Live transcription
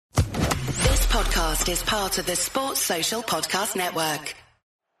podcast is part of the Sports Social Podcast Network.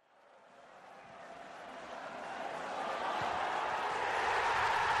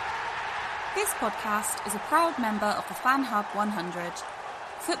 This podcast is a proud member of the Fan Hub 100.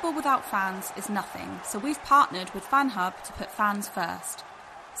 Football without fans is nothing, so we've partnered with Fan Hub to put fans first.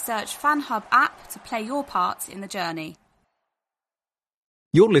 Search Fan Hub app to play your part in the journey.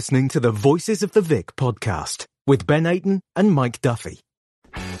 You're listening to the Voices of the Vic podcast with Ben Aiton and Mike Duffy.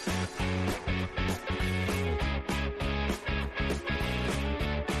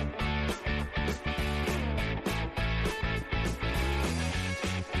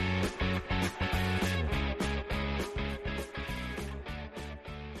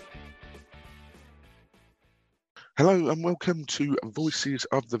 Hello and welcome to Voices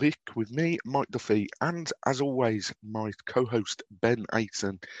of the Vic with me, Mike Duffy, and as always, my co-host Ben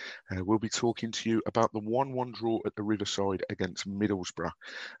Aiton. We'll be talking to you about the 1-1 draw at the Riverside against Middlesbrough.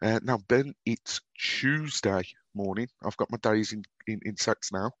 Now, Ben, it's Tuesday morning. I've got my days in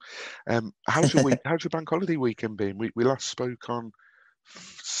sets now. How's your week? How's your bank holiday weekend been? We last spoke on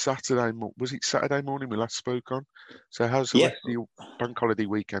Saturday. Was it Saturday morning we last spoke on? So how's the rest of your bank holiday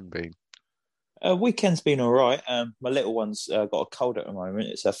weekend been? Weekend's been all right. My little one's got a cold at the moment.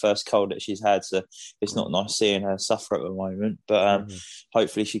 It's her first cold that she's had, so it's not nice seeing her suffer at the moment. But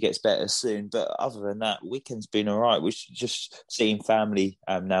hopefully she gets better soon. But other than that, weekend's been all right. We're just seeing family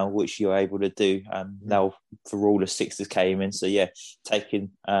now, which you're able to do now for all the Sixers came in. So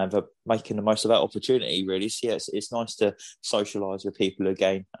making the most of that opportunity, really. So it's nice to socialise with people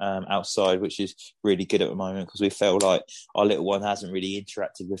again outside, which is really good at the moment because we feel like our little one hasn't really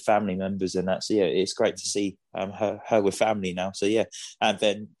interacted with family members and that. So it's great to see her with family now. So and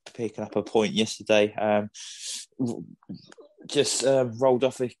then picking up a point yesterday, rolled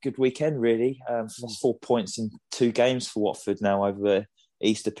off a good weekend really. 4 points in 2 games for Watford now over the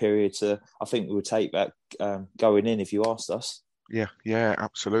Easter period. So I think we would take that going in if you asked us. Yeah,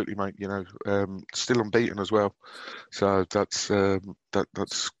 absolutely, mate. Still unbeaten as well, so that's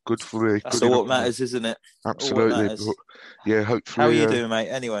good for me. That's all what matters, isn't it? Absolutely. But, hopefully. How are you doing, mate?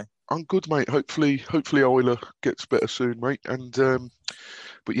 Anyway, I'm good, mate. Hopefully, Euler gets better soon, mate. And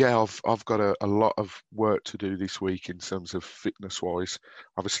but I've got a lot of work to do this week in terms of fitness-wise.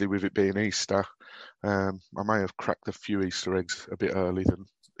 Obviously, with it being Easter, I may have cracked a few Easter eggs a bit early than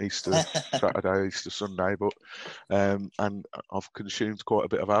Easter Saturday, Easter Sunday, but and I've consumed quite a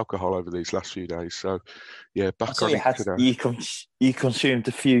bit of alcohol over these last few days. So back on it today. You consumed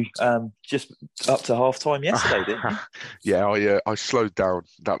a few just up to half time yesterday, didn't you? I slowed down.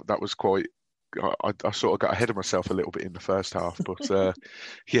 That was quite. I sort of got ahead of myself a little bit in the first half, but I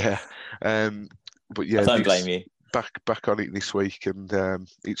don't blame you. Back on it this week, and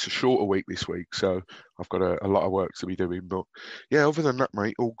it's a shorter week this week, so I've got a lot of work to be doing. But other than that,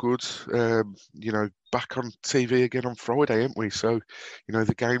 mate, all good. Back on TV again on Friday, aren't we? So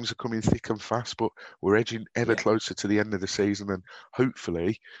the games are coming thick and fast, but we're edging ever closer to the end of the season, and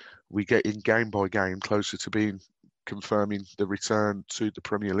hopefully we get in game by game closer to confirming the return to the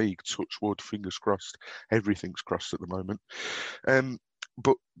Premier League. Touch wood, fingers crossed. Everything's crossed at the moment.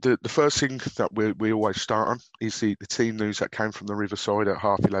 But the first thing that we always start on is the team news that came from the Riverside at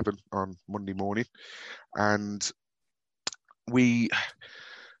 11:30 on Monday morning. And we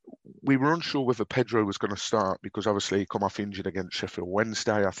were unsure whether Pedro was going to start because obviously he come off injured against Sheffield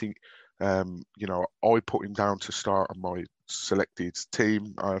Wednesday. I think, I put him down to start on my selected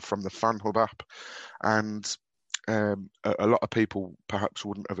team from the Fan Hub app. And a lot of people perhaps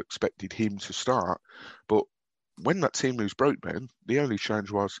wouldn't have expected him to start. But when that team news broke, Ben, the only change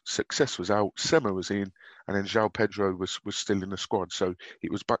was Success was out, Sema was in, and then João Pedro was still in the squad. So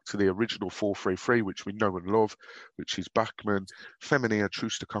it was back to the original 4-3-3, which we know and love, which is Bachmann, Femenia,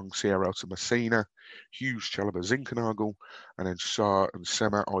 Troost-Ekong, Sierra to Messina, Hughes, Chalobah, Zinkernagel, and then Sarr and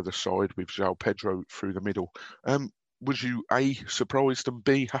Sema either side with João Pedro through the middle. Was you A, surprised, and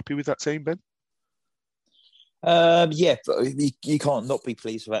B, happy with that team, Ben? But you can't not be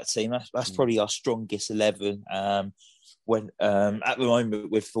pleased with that team. That's probably our strongest 11. When at the moment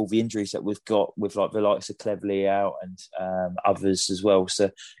with all the injuries that we've got, with like the likes of Cleverley out and others as well.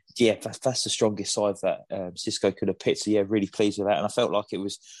 So that's the strongest side that Cisco could have picked. So really pleased with that. And I felt like it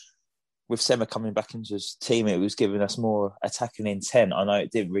was with Sema coming back into his team, it was giving us more attacking intent. I know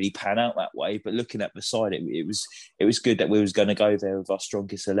it didn't really pan out that way, but looking at the side, it was good that we was going to go there with our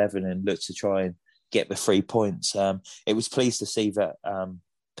strongest 11 and look to try and get the 3 points. It was pleased to see that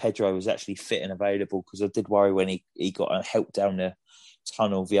Pedro was actually fit and available, because I did worry when he got help down the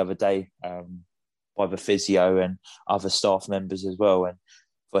tunnel the other day by the physio and other staff members as well, and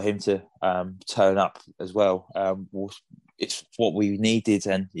for him to turn up as well it's what we needed,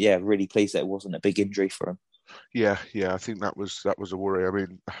 and yeah, really pleased that it wasn't a big injury for him. Yeah, I think that was a worry. I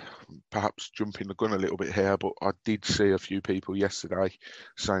mean, perhaps jumping the gun a little bit here, but I did see a few people yesterday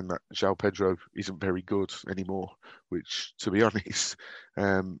saying that João Pedro isn't very good anymore, which, to be honest,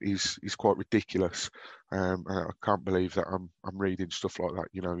 is quite ridiculous. And I can't believe that I'm reading stuff like that.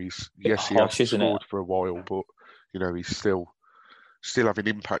 You know, he Harsh, hasn't isn't it? scored for a while, but you know, he's still having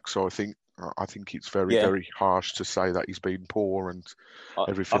impact. So I think it's very, Yeah. very harsh to say that he's been poor and I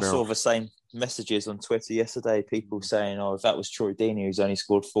everything saw else. the same messages on Twitter yesterday, people saying, oh, if that was Troy Deeney, who's only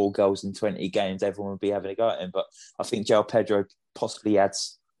scored 4 goals in 20 games, everyone would be having a go at him. But I think João Pedro possibly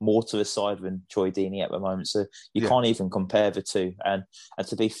adds more to the side than Troy Deeney at the moment. So you can't even compare the two. And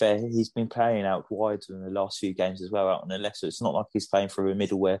to be fair, he's been playing out wide in the last few games as well, out on the left. So it's not like he's playing through the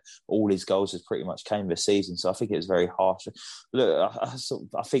middle where all his goals has pretty much came this season. So I think it was very harsh. Look,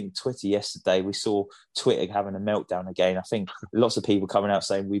 I think Twitter yesterday, we saw Twitter having a meltdown again. I think lots of people coming out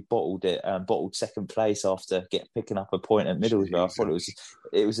saying we bottled it, bottled second place after picking up a point at Middlesbrough. I thought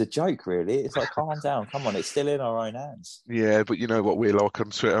it was a joke, really. It's like, calm down, come on, it's still in our own hands. Yeah, but you know what we're like on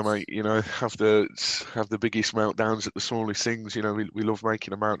Twitter, mate. You know, have the biggest meltdowns at the smallest things. You know, we love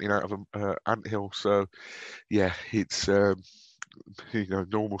making a mountain out of an anthill. So, yeah, it's you know,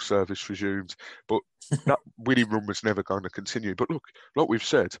 normal service resumed. But that winning run was never going to continue. But look, like we've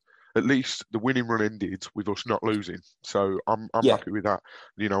said, at least the winning run ended with us not losing. So I'm happy with that.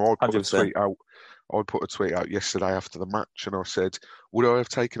 You know, I put 100%. a tweet out yesterday after the match, and I said, would I have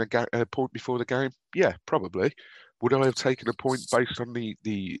taken a point before the game? Yeah, probably. Would I have taken a point based on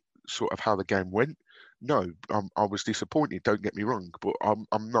the sort of how the game went? No, I was disappointed. Don't get me wrong, but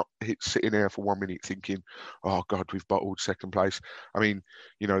I'm not sitting there for 1 minute thinking, oh God, we've bottled second place. I mean,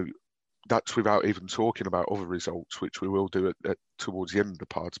 you know, that's without even talking about other results, which we will do at towards the end of the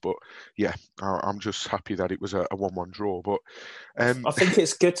pods. But yeah, I'm just happy that it was a 1-1 draw. But I think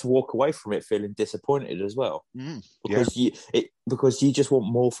it's good to walk away from it feeling disappointed as well, because you just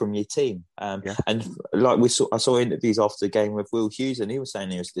want more from your team. And like I saw interviews after the game with Will Hughes, and he was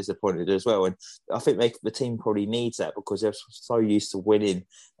saying he was disappointed as well. And I think the team probably needs that because they're so used to winning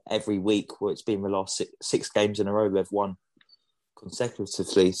every week. Where it's been the last six games in a row they've won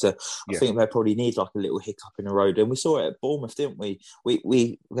consecutively. So I think they probably need like a little hiccup in the road. And we saw it at Bournemouth, didn't we?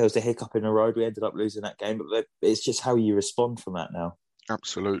 We there was a hiccup in the road. We ended up losing that game, but it's just how you respond from that now.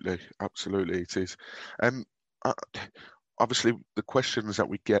 Absolutely it is. Obviously the questions that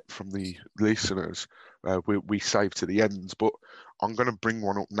we get from the listeners we save to the end, but I'm going to bring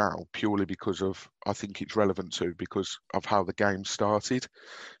one up now purely because I think it's relevant because of how the game started.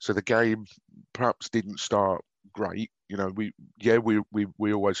 So the game perhaps didn't start great. You know, we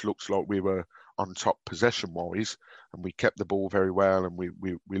always looked like we were on top possession wise, and we kept the ball very well, and we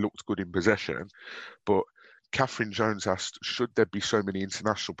looked good in possession. But Catherine Jones asked, should there be so many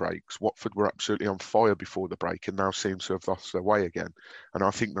international breaks? Watford were absolutely on fire before the break and now seem to have lost their way again. And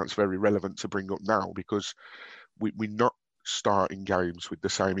I think that's very relevant to bring up now because we're not starting games with the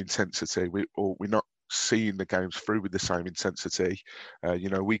same intensity. We're not seeing the games through with the same intensity. You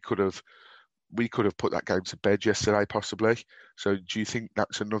know, we could have put that game to bed yesterday, possibly. So do you think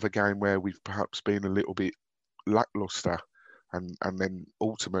that's another game where we've perhaps been a little bit lacklustre? And then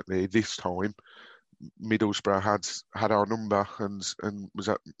ultimately this time, Middlesbrough had our number and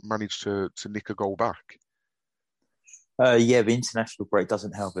managed to nick a goal back. The international break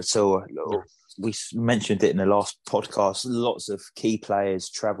doesn't help at all. No. We mentioned it in the last podcast. Lots of key players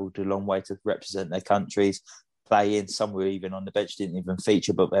travelled a long way to represent their countries, play in. Some were even on the bench, didn't even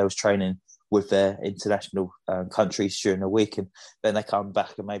feature, but they was training with their international countries during the week, and then they come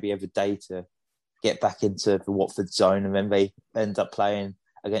back and maybe have a day to get back into the Watford zone, and then they end up playing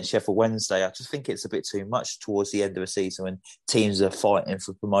against Sheffield Wednesday. I just think it's a bit too much towards the end of the season when teams are fighting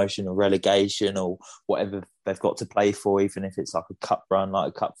for promotion or relegation or whatever they've got to play for, even if it's like a cup run, like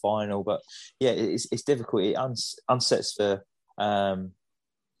a cup final. But yeah, it's difficult. It unsets the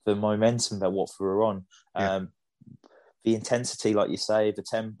momentum that Watford are on. The intensity, like you say, the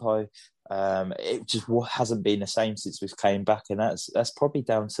tempo, it just hasn't been the same since we've came back, and that's probably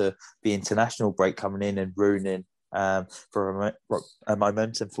down to the international break coming in and ruining for a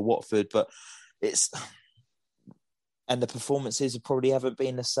momentum for Watford. But the performances probably haven't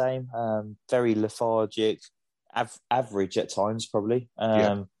been the same. Very lethargic, average at times, probably.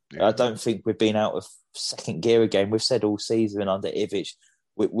 I don't think we've been out of second gear again. We've said all season under Ivic,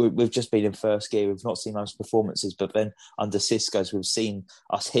 we've just been in first gear. We've not seen those performances, but then under Xisco's, we've seen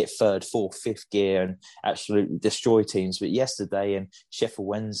us hit third, fourth, fifth gear and absolutely destroy teams. But yesterday and Sheffield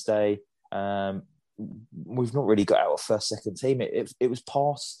Wednesday, we've not really got out of first, second team. It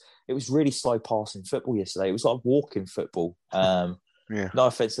it was really slow passing football yesterday. It was like walking football. Yeah. No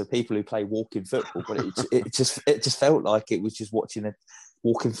offense to people who play walking football, but it just felt like it was just watching a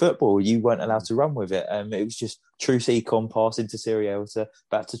walking football. You weren't allowed to run with it. It was just Truce Econ passing to Sirielta,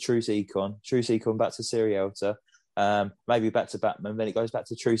 back to Truce Econ back to Sirielta, maybe back to Batman, then it goes back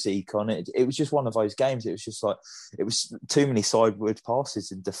to Truce Econ. It was just one of those games. It was just like, it was too many sideward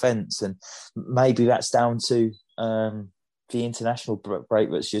passes in defence, and maybe that's down to the international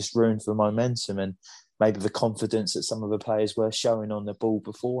break that's just ruined the momentum and maybe the confidence that some of the players were showing on the ball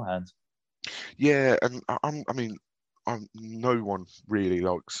beforehand. Yeah, and no one really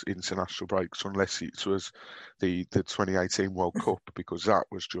likes international breaks unless it was the 2018 World Cup, because that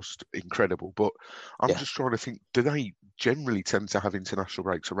was just incredible. But I'm just trying to think, do they generally tend to have international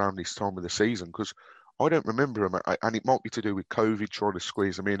breaks around this time of the season? Because I don't remember them, and it might be to do with COVID trying to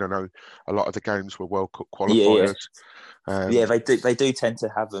squeeze them in. I know a lot of the games were World Cup qualifiers. They do tend to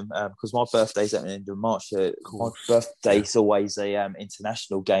have them because my birthday's at the end of March. My birthday's always a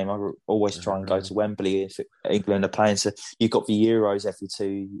international game. I always try and go to Wembley if England are playing. So you've got the Euros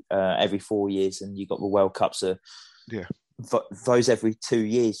every 4 years, and you've got the World Cups. So those every 2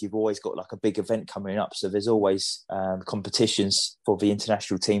 years, you've always got like a big event coming up. So there's always competitions for the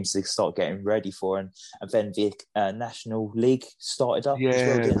international teams to start getting ready for, and then the National League started up as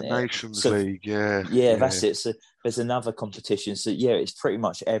well, didn't the it? Nations League, that's it. So there's another competition. So it's pretty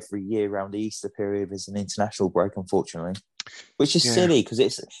much every year around the Easter period there's an international break, unfortunately, which is silly because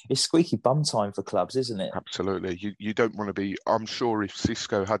it's squeaky bum time for clubs, isn't it? Absolutely. You don't want to be. I'm sure if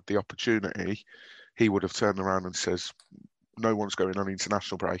Cisco had the opportunity, he would have turned around and says, no one's going on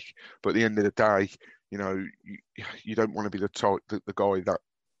international break. But at the end of the day, you don't want to be the guy that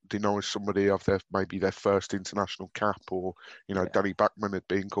denies somebody of their first international cap, or Danny Backman had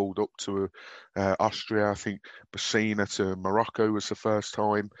been called up to Austria. I think Bassina to Morocco was the first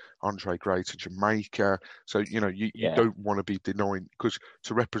time. Andre Gray to Jamaica. So you don't want to be denying, because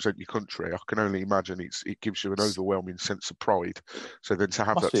to represent your country, I can only imagine it gives you an overwhelming sense of pride. So then to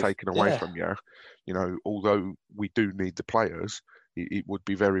have that taken away from you, although we do need the players, it would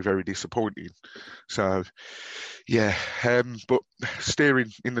be very, very disappointing. So, but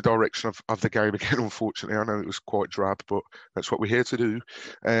steering in the direction of the game again, unfortunately. I know it was quite drab, but that's what we're here to do.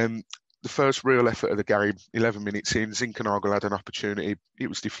 The first real effort of the game, 11 minutes in, Zinkernagel had an opportunity. It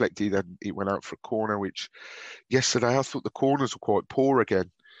was deflected and it went out for a corner, which yesterday I thought the corners were quite poor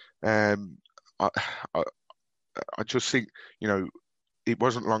again. I just think, it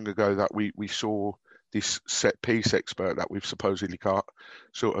wasn't long ago that we saw this set piece expert that we've supposedly got,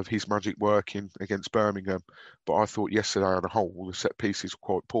 sort of his magic working against Birmingham. But I thought yesterday on a whole, the set pieces were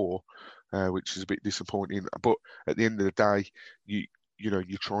quite poor, which is a bit disappointing. But at the end of the day, you're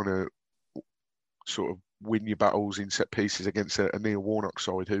trying to sort of win your battles in set pieces against a Neil Warnock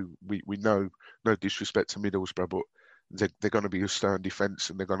side who we know, no disrespect to Middlesbrough, but they're going to be a stern defence,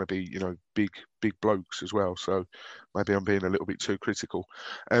 and they're going to be, big blokes as well. So maybe I'm being a little bit too critical.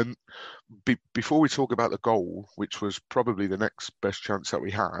 Before we talk about the goal, which was probably the next best chance that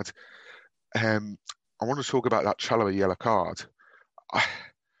we had, I want to talk about that Chalobah yellow card.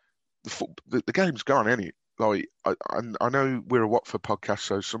 The game's gone, ain't it? Like, I know we're a Watford podcast,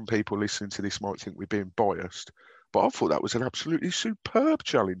 so some people listening to this might think we're being biased, but I thought that was an absolutely superb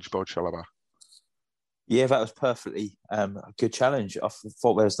challenge by Chalobah. Yeah, that was perfectly a good challenge. I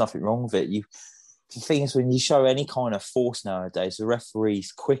thought there was nothing wrong with it. The thing is, when you show any kind of force nowadays, the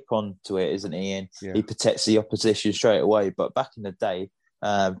referee's quick onto it, isn't he? And he protects the opposition straight away. But back in the day,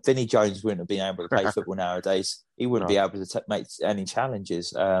 Vinnie Jones wouldn't have been able to play football nowadays. He wouldn't be able to make any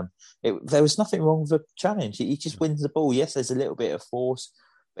challenges. There was nothing wrong with the challenge. He just wins the ball. Yes, there's a little bit of force,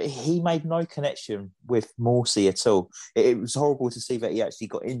 but he made no connection with Morsey at all. It was horrible to see that he actually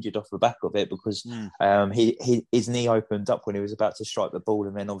got injured off the back of it, because his knee opened up when he was about to strike the ball,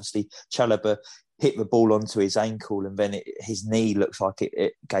 and then obviously Chalobah hit the ball onto his ankle, and then his knee looks like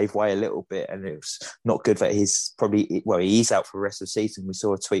it gave way a little bit, and it was not good that he's out for the rest of the season. We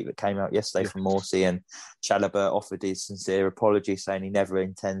saw a tweet that came out yesterday from Morsey, and Chalobah offered his sincere apology, saying he never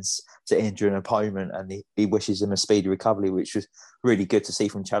intends to injure an opponent, and he wishes him a speedy recovery, which was really good to see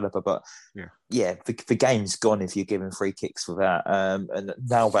from Chalobah. But the game's gone if you're giving free kicks for that, and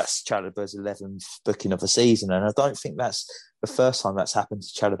now that's Chalobah's 11th booking of the season, and I don't think that's the first time that's happened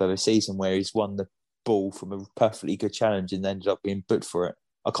to Chalobah this season, where he's won the ball from a perfectly good challenge and ended up being booked for it.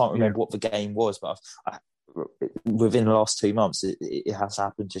 I can't remember what the game was, but within the last 2 months, it has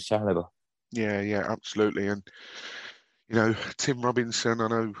happened to Chalobah. Yeah, absolutely. And You know, Tim Robinson, I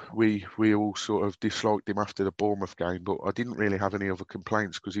know we all sort of disliked him after the Bournemouth game, but I didn't really have any other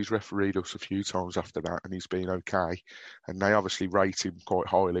complaints because he's refereed us a few times after that and he's been okay. And they obviously rate him quite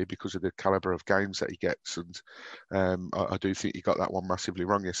highly because of the calibre of games that he gets. And I do think he got that one massively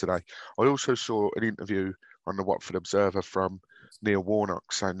wrong yesterday. I also saw an interview on the Watford Observer from Neil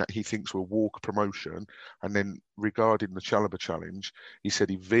Warnock saying that he thinks we'll walk promotion. And then regarding the Chalobah challenge, he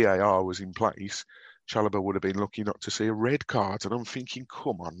said if VAR was in place, Chalobah would have been lucky not to see a red card. And I'm thinking,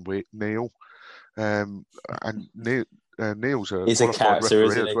 come on, wait, Neil. And Neil's a He's a qualified character, referee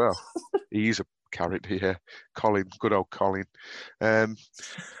isn't as he? well. He's a character here. Colin, good old Colin. And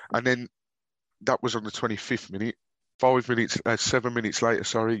then that was on the 25th minute. 7 minutes later,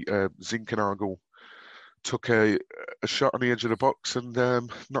 Zinkernagel took a shot on the edge of the box and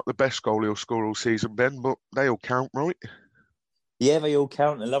not the best goal he'll score all season, Ben, but they all count, right? Yeah, they all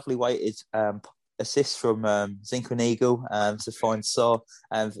count. A lovely weighted assist from Zinkernagel to find Sarr.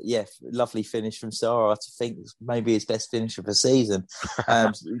 And lovely finish from Sarr. I think maybe his best finish of the season.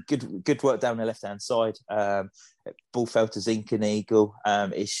 Good work down the left-hand side. Ball fell to Zinkernagel.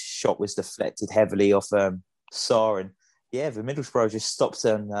 His shot was deflected heavily off Sarr. And the Middlesbrough just stopped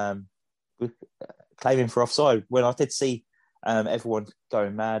and claiming for offside. When I did see everyone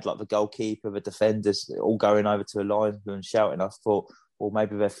going mad, like the goalkeeper, the defenders, all going over to a line and shouting, I thought, well,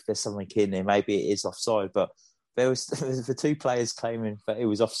 maybe there's something in there. Maybe it is offside. But there was the two players claiming that it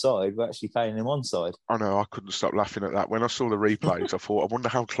was offside were actually playing him onside. I know, I couldn't stop laughing at that. When I saw the replays, I thought, I wonder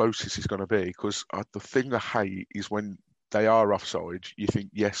how close this is going to be. Because the thing I hate is when they are offside, you think,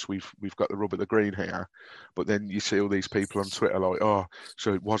 yes, we've got the rub of the green here. But then you see all these people on Twitter like, oh,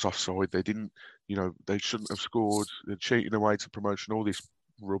 so it was offside. They didn't, they shouldn't have scored. They're cheating away to promotion, all this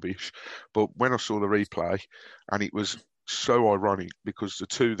rubbish. But when I saw the replay, and it was so ironic because the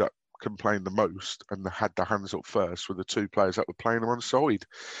two that complained the most and had their hands up first were the two players that were playing them on side.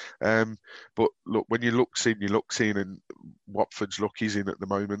 But look, when you look in, and Watford's luck is in at the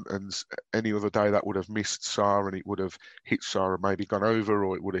moment, and any other day that would have missed Sarr and it would have hit Sarr and maybe gone over,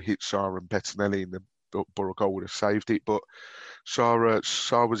 or it would have hit Sarr and Bettinelli and the Boro goal would have saved it. But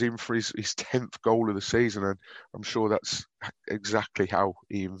Sarr was in for his 10th goal of the season, and I'm sure that's exactly how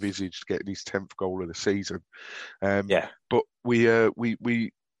he envisaged getting his 10th goal of the season. But we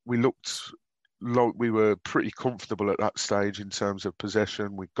looked like we were pretty comfortable at that stage in terms of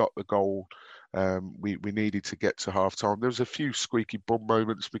possession. We got the goal. We needed to get to half time. There was a few squeaky bum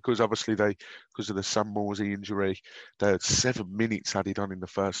moments because obviously because of the Sam Morsey injury, they had 7 minutes added on in the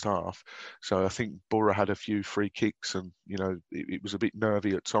first half. So I think Boro had a few free kicks and, it was a bit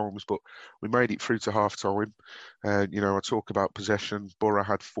nervy at times, but we made it through to half time. I talk about possession. Boro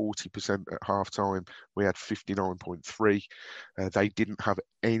had 40% at half time. We had 59.3. They didn't have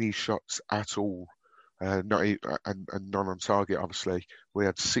any shots at all. And none on target, obviously. We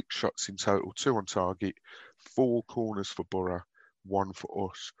had 6 shots in total, 2 on target, 4 corners for Boro, 1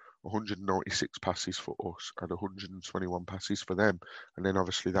 for us, 196 passes for us, and 121 passes for them. And then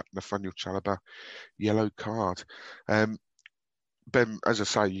obviously that Nathaniel Chalobah yellow card. Ben, as I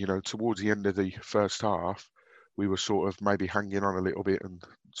say, towards the end of the first half, we were sort of maybe hanging on a little bit and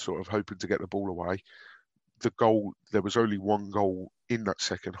sort of hoping to get the ball away. There was only one goal in that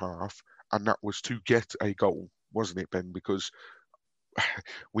second half, and that was to get a goal, wasn't it, Ben? Because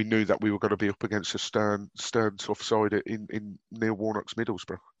we knew that we were going to be up against a stern tough side in Neil Warnock's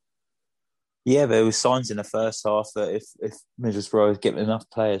Middlesbrough. Yeah, there were signs in the first half that if Middlesbrough was getting enough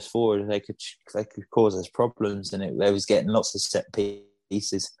players forward, they could cause us problems, and they was getting lots of set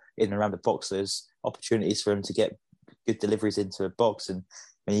pieces in and around the box. There's opportunities for them to get good deliveries into a box, and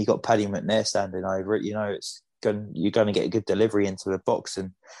when you got Paddy McNair standing over it, you're going to get a good delivery into the box,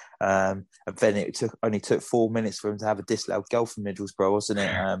 and then it only took 4 minutes for him to have a disallowed goal from Middlesbrough, wasn't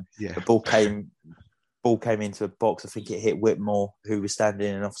it? The ball came into a box. I think it hit Whitmore, who was standing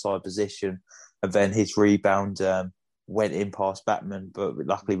in an offside position, and then his rebound went in past Batman, but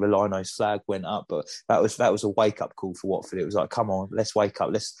luckily Relino's flag went up. But that was a wake up call for Watford. It was like, come on, let's wake up,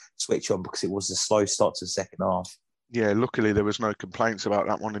 let's switch on, because it was a slow start to the second half. Yeah, luckily there was no complaints about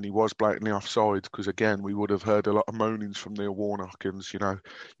that one, and he was blatantly offside, because again we would have heard a lot of moanings from Neil Warnock. And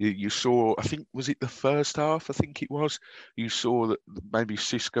you saw, I think, was it the first half? I think it was. You saw that maybe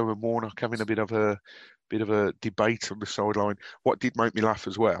Cisco and Warnock having a bit of a debate on the sideline. What did make me laugh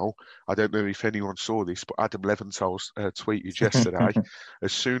as well, I don't know if anyone saw this, but Adam Leventhal tweeted yesterday,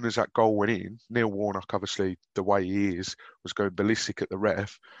 as soon as that goal went in, Neil Warnock, obviously the way he is, was going ballistic at the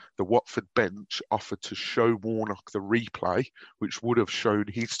ref. The Watford bench offered to show Warnock the replay, which would have shown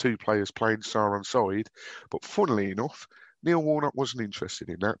his 2 players playing Sarr on side. But funnily enough, Neil Warnock wasn't interested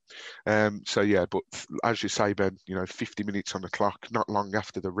in that. But as you say, Ben, 50 minutes on the clock, not long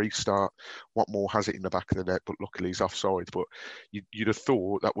after the restart. What more has it in the back of the net? But luckily he's offside. But you'd have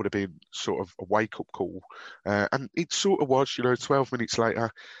thought that would have been sort of a wake-up call. And it sort of was, 12 minutes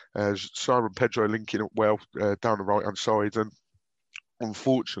later, Siren Pedro linking up well down the right-hand side. And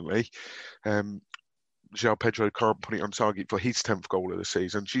unfortunately, João Pedro can't put it on target for his 10th goal of the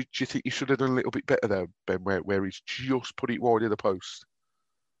season. Do you think he should have done a little bit better there, Ben, where he's just put it wide of the post?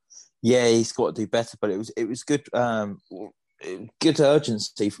 Yeah, he's got to do better, but it was good. Good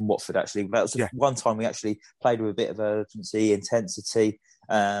urgency from Watford, actually. That was the one time we actually played with a bit of urgency, intensity,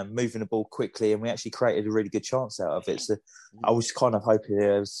 moving the ball quickly, and we actually created a really good chance out of it. So I was kind of hoping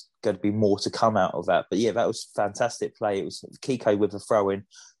there was going to be more to come out of that. But yeah, that was fantastic play. It was Kiko with a throw-in,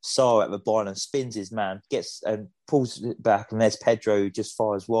 Sarr at the bar and spins his man, gets and pulls it back, and there's Pedro who just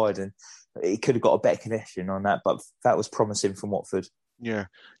fires wide, and he could have got a better connection on that, but that was promising from Watford. Yeah,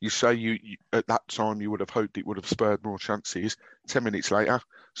 you say you at that time you would have hoped it would have spurred more chances. 10 minutes later,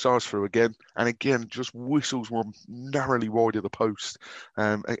 Sarr's through again, and again just whistles one narrowly wide of the post.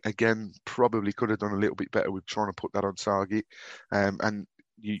 Again, probably could have done a little bit better with trying to put that on target. And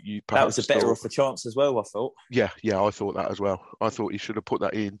you that was a better off a chance as well, I thought. Yeah, I thought that as well. I thought he should have put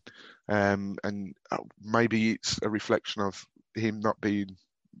that in, and maybe it's a reflection of him not being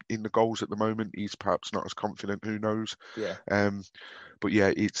in the goals at the moment. He's perhaps not as confident. Who knows? Yeah. But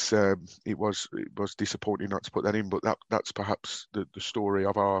yeah, it was disappointing not to put that in. But that's perhaps the story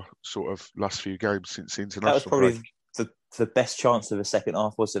of our sort of last few games since the international. That was probably the best chance of the second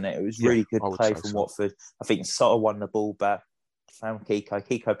half, wasn't it? It was really good play from Watford. I think Sarr won the ball back, found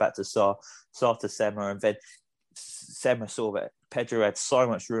Kiko back to Sarr to Sema, and then Sema saw that Pedro had so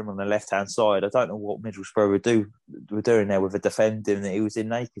much room on the left-hand side. I don't know what Middlesbrough were doing there with the defending. He was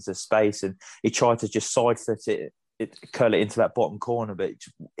in acres of space, and he tried to just side foot it, curl it into that bottom corner, but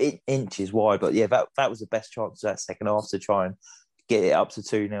inches wide. But yeah, that was the best chance of that second half to try and get it up to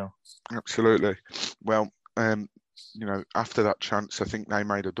 2-0. Absolutely. Well, after that chance, I think they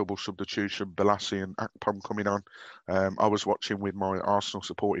made a double substitution, Balassi and Akpom coming on. I was watching with my Arsenal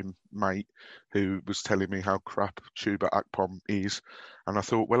supporting mate who was telling me how crap Chuba Akpom is. And I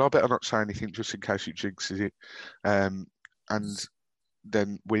thought, well, I better not say anything just in case it jinxes it. And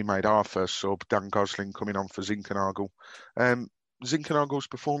then we made our first sub, Dan Gosling coming on for Zinkernagel. Zinkernagel's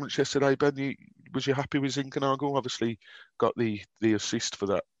performance yesterday, Ben, was you happy with Zinkernagel? Obviously got the assist for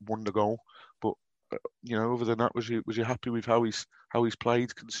that wonder goal. But other than that, was you happy with how he's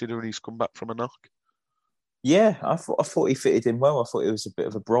played, considering he's come back from a knock? Yeah, I thought he fitted in well. I thought it was a bit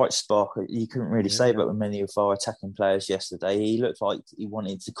of a bright spark. You couldn't really say that with many of our attacking players yesterday. He looked like he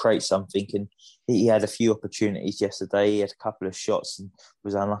wanted to create something, and he had a few opportunities yesterday. He had a couple of shots and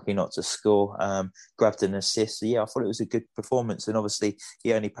was unlucky not to score. Grabbed an assist. So yeah, I thought it was a good performance. And obviously,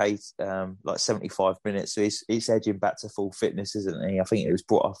 he only played 75 minutes, so he's edging back to full fitness, isn't he? I think it was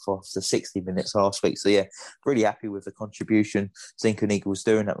brought off after 60 minutes last week. So yeah, really happy with the contribution Zinkernagel's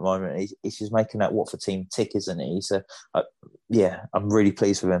doing at the moment. He's just making that Watford team tick, isn't he? So I'm really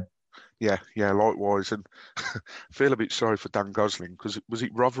pleased with him. Yeah, likewise. And I feel a bit sorry for Dan Gosling, because was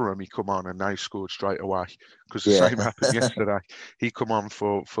it Rotherham he come on and they scored straight away? Because the same happened yesterday. He come on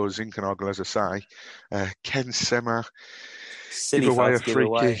for Zinkernagel, as I say. Ken Sema give away a free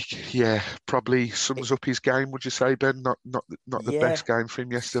kick. Yeah, probably sums up his game, would you say, Ben? Not the best game for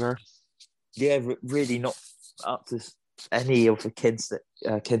him yesterday. Yeah, really not up to any of the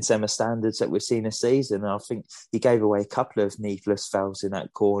Ken Sema standards that we've seen this season. And I think he gave away a couple of needless fouls in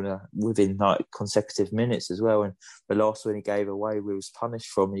that corner within consecutive minutes as well. And the last one he gave away, we was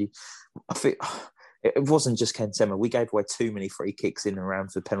punished from. I think it wasn't just Ken Sema. We gave away too many free kicks in and around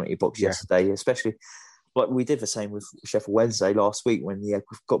the penalty box yesterday, especially. Like we did the same with Sheffield Wednesday last week when we've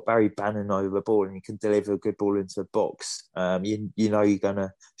got Barry Bannon over the ball and he can deliver a good ball into the box. You know you're going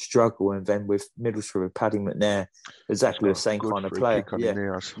to struggle. And then with Middlesbrough, with Paddy McNair, exactly the same kind of player.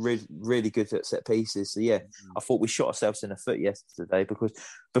 Really good at set pieces. So I thought we shot ourselves in the foot yesterday, because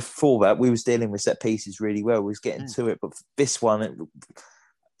before that we was dealing with set pieces really well. We was getting to it, but this one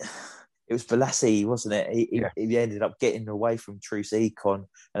it was Balassi, wasn't it? He ended up getting away from Truce Econ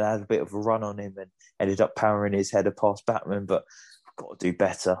and had a bit of a run on him and ended up powering his header past Batman. But we've got to do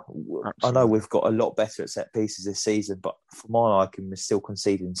better. Absolutely. I know we've got a lot better at set pieces this season, but for my liking, we're still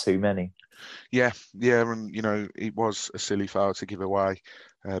conceding too many. Yeah, and it was a silly foul to give away.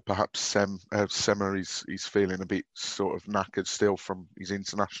 Perhaps Sema is feeling a bit sort of knackered still from his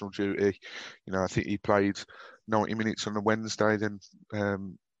international duty. I think he played 90 minutes on a Wednesday, then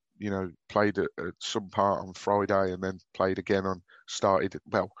played at some part on Friday, and then played again started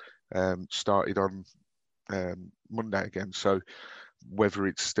on Monday again. So whether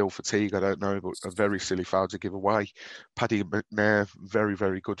it's still fatigue, I don't know, but a very silly foul to give away. Paddy McNair, very,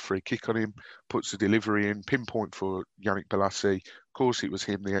 very good free kick on him, puts the delivery in, pinpoint for Yannick Bolasie. Of course, it was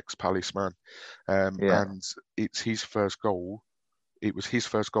him, the ex-Palace man. And it's his first goal. It was his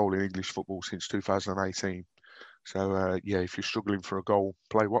first goal in English football since 2018. So, if you're struggling for a goal,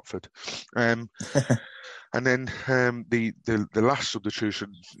 play Watford. And then the last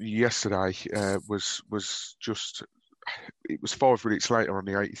substitution yesterday was just. It was 5 minutes later on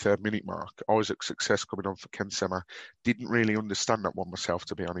the 83rd minute mark. Isaac Success coming on for Ken Sema. Didn't really understand that one myself,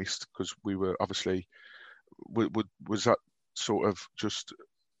 to be honest, because we were obviously was that sort of just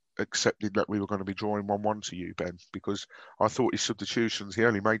accepting that we were going to be drawing 1-1 to you, Ben, because I thought his substitutions, he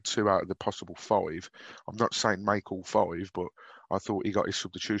only made 2 out of the possible 5. I'm not saying make all 5, but I thought he got his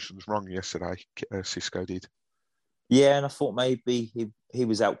substitutions wrong yesterday. Cisco did. Yeah, and I thought maybe he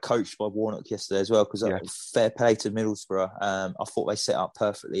was out coached by Warnock yesterday as well, because fair play to Middlesbrough. I thought they set up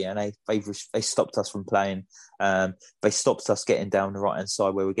perfectly, and they stopped us from playing. They stopped us getting down the right hand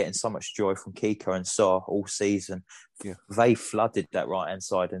side where we're getting so much joy from Kiko and Sarr all season. Yeah. They flooded that right hand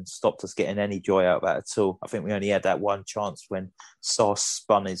side and stopped us getting any joy out of that at all. I think we only had that one chance when Sarr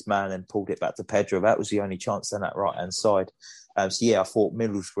spun his man and pulled it back to Pedro. That was the only chance on that right hand side. I thought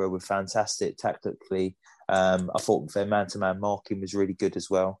Middlesbrough were fantastic tactically. I thought their man-to-man marking was really good as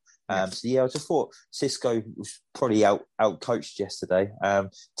well. I just thought Cisco was probably out coached yesterday.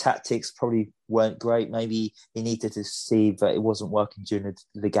 Tactics probably weren't great. Maybe he needed to see that it wasn't working during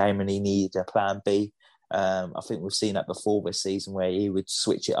the game and he needed a plan B. I think we've seen that before this season where he would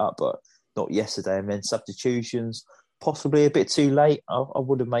switch it up, but not yesterday. And then substitutions, possibly a bit too late. I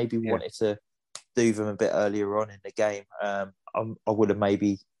would have maybe wanted to do them a bit earlier on in the game. I would have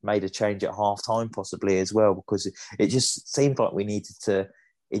maybe made a change at half time possibly as well, because it just seemed like we needed to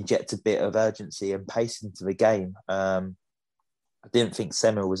inject a bit of urgency and pace into the game. I didn't think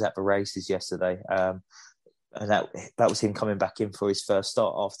Sema was at the races yesterday. And that was him coming back in for his first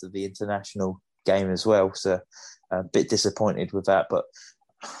start after the international game as well. So a bit disappointed with that, but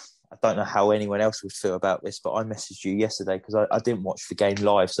I don't know how anyone else would feel about this, but I messaged you yesterday because I didn't watch the game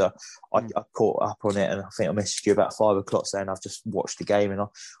live. So I caught up on it, and I think I messaged you about 5 o'clock saying I've just watched the game. And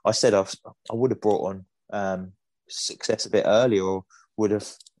I said I would have brought on Success a bit earlier, or would have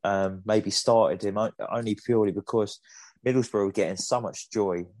maybe started him only purely because Middlesbrough were getting so much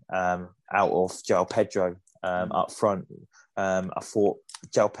joy out of João Pedro up front. I thought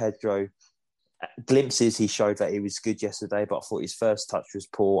João Pedro, glimpses he showed that he was good yesterday, but I thought his first touch was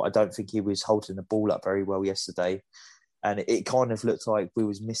poor. I don't think he was holding the ball up very well yesterday, and it kind of looked like we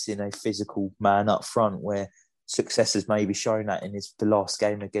was missing a physical man up front, where Success has maybe shown that in the last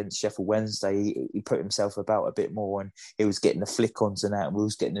game against Sheffield Wednesday. He put himself about a bit more, and he was getting the flick-ons and that, and we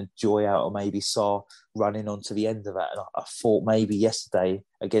was getting the joy out of maybe Sarr running onto the end of that. And I thought maybe yesterday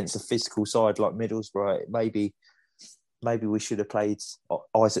against a physical side like Middlesbrough, maybe we should have played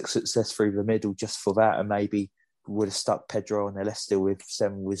Isaac Success through the middle just for that, and maybe would have stuck Pedro on the left still with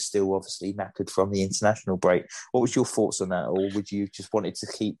Sem was still obviously knackered from the international break. What was your thoughts on that, or would you just wanted to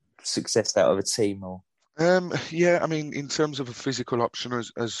keep Success out of a team? Or in terms of a physical option,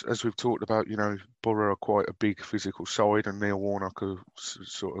 as we've talked about, Boro are quite a big physical side, and Neil Warnock will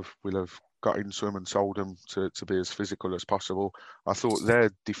have got into him and told him to be as physical as possible. I thought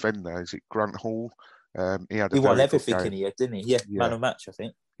their defender, is it Grant Hall? He won everything in the end, didn't he? Yeah, man of match, I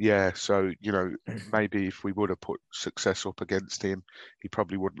think. Yeah, so maybe if we would have put Success up against him, he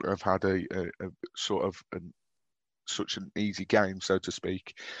probably wouldn't have had a sort of such an easy game, so to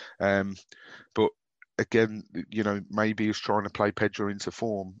speak. But again, maybe he's trying to play Pedro into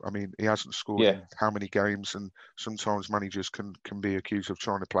form. I mean, he hasn't scored in how many games, and sometimes managers can be accused of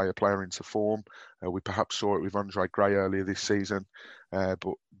trying to play a player into form. We perhaps saw it with Andre Gray earlier this season,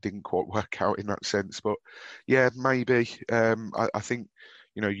 but didn't quite work out in that sense. But yeah, maybe. I think,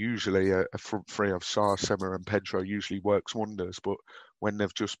 usually a front three of Sarr, Sema and Pedro usually works wonders, but when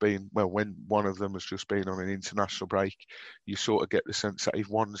they've just been, when one of them has just been on an international break, you sort of get the sense that if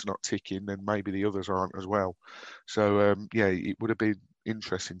one's not ticking, then maybe the others aren't as well. So, it would have been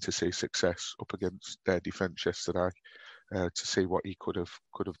interesting to see Success up against their defence yesterday, to see what he could have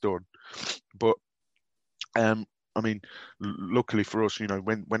done. But, luckily for us,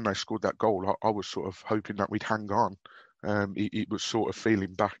 when they scored that goal, I was sort of hoping that we'd hang on. It was sort of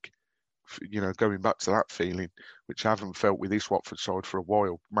feeling back, going back to that feeling, which I haven't felt with this Watford side for a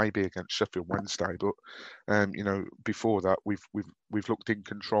while. Maybe against Sheffield Wednesday, but before that, we've looked in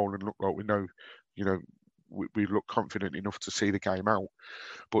control and looked like we know, we look confident enough to see the game out.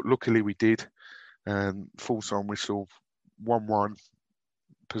 But luckily we did. Full time whistle, 1-1.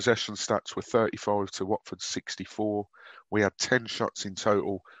 possession stats were 35 to Watford's 64. We had 10 shots in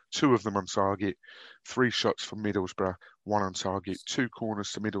total, 2 of them on target, 3 shots for Middlesbrough, 1 on target, 2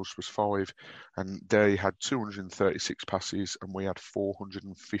 corners to Middlesbrough's 5, and they had 236 passes and we had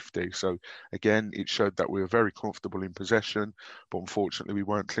 450. So again, it showed that we were very comfortable in possession, but unfortunately we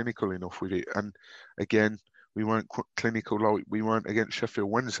weren't clinical enough with it. And again, we weren't clinical like we weren't against Sheffield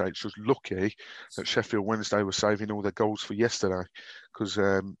Wednesday. It's just lucky that Sheffield Wednesday were saving all their goals for yesterday, because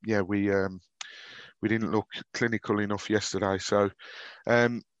we didn't look clinical enough yesterday. So,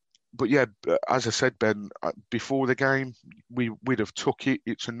 but yeah, as I said, Ben, before the game, we'd have took it.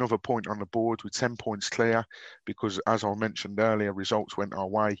 It's another point on the board with 10 points clear, because as I mentioned earlier, results went our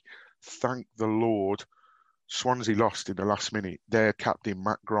way. Thank the Lord, Swansea lost in the last minute. Their captain,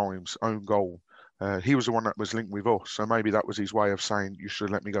 Matt Grimes' own goal. He was the one that was linked with us, so maybe that was his way of saying, you should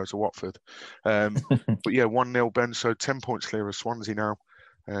let me go to Watford. But yeah, 1-0, Ben, so 10 points clear of Swansea now.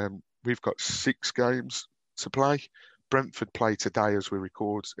 We've got 6 games to play. Brentford play today as we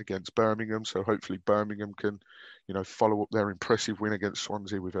record against Birmingham, so hopefully Birmingham can, follow up their impressive win against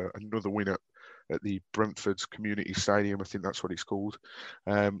Swansea with another win at the Brentford's Community Stadium. I think that's what it's called.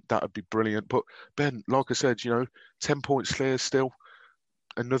 That would be brilliant. But Ben, like I said, 10 points clear still.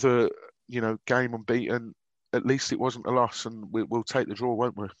 Another game unbeaten. At least it wasn't a loss, and we'll take the draw,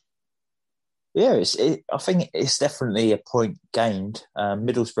 won't we? Yeah, I think it's definitely a point gained.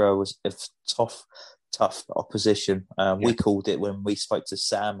 Middlesbrough was a tough opposition. We called it when we spoke to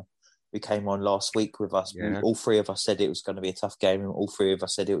Sam, who came on last week with us. Yeah. All 3 of us said it was going to be a tough game, and all 3 of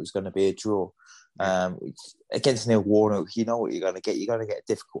us said it was going to be a draw. Against Neil Warnock, you know what you're going to get. You're going to get a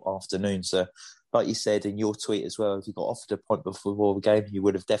difficult afternoon. So, like you said in your tweet as well, if you got offered a point before the game, you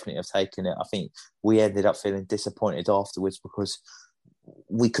would have definitely taken it. I think we ended up feeling disappointed afterwards because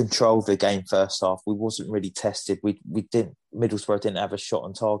we controlled the game first half. We wasn't really tested. Middlesbrough didn't have a shot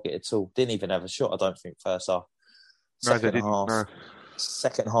on target at all. Didn't even have a shot, I don't think, first half.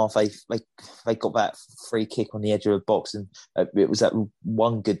 Second half, they got that free kick on the edge of the box, and it was that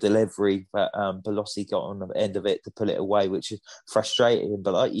one good delivery that Belossi got on the end of it to pull it away, which is frustrating.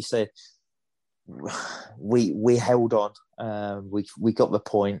 But like you said, we held on. We got the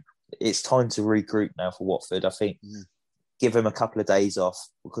point. It's time to regroup now for Watford. I think give them a couple of days off,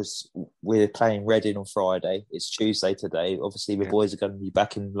 because we're playing Reading on Friday. It's Tuesday today. Obviously, the boys are going to be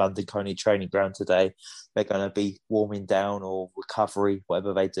back in London Coney training ground today. They're going to be warming down or recovery,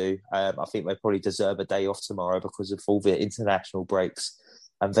 whatever they do. I think they probably deserve a day off tomorrow because of all the international breaks.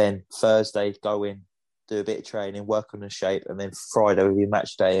 And then Thursday, go in, do a bit of training, work on the shape, and then Friday will be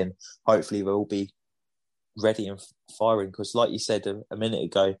match day, and hopefully we'll all be ready and firing. Because like you said a minute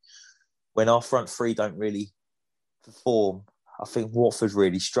ago, when our front 3 don't really perform, I think Watford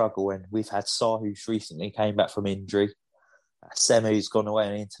really struggle. And we've had Sarr, who's recently came back from injury, Sema, who's gone away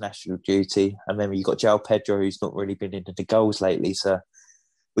on international duty, and then you've got João Pedro, who's not really been into the goals lately. So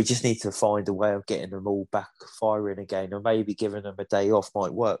we just need to find a way of getting them all back firing again, or maybe giving them a day off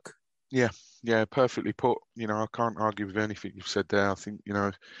might work. Yeah, perfectly put. I can't argue with anything you've said there. I think,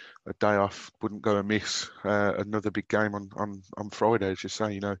 a day off wouldn't go amiss. Another big game on Friday, as you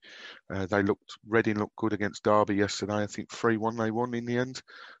say. Reading looked good against Derby yesterday. I think 3-1 they won in the end.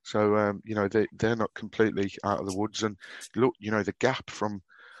 So, they're not completely out of the woods. And look, the gap from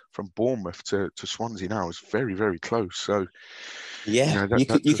Bournemouth to Swansea now is very, very close. So, yeah, you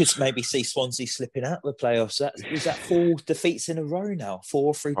could maybe see Swansea slipping out of the playoffs. Is that 4 defeats in a row now? 4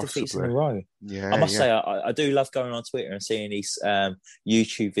 or 3 defeats in a row. Yeah, I must say, I do love going on Twitter and seeing these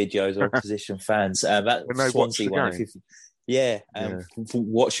YouTube videos of opposition fans. That Swansea one,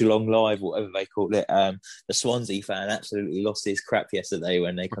 watch along live, whatever they call it. The Swansea fan absolutely lost his crap yesterday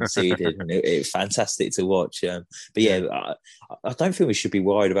when they conceded, and it was fantastic to watch. I don't think we should be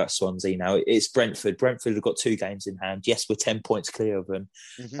worried about Swansea now. It's Brentford. Brentford have got 2 games in hand. Yes, we're 10 points clear of them,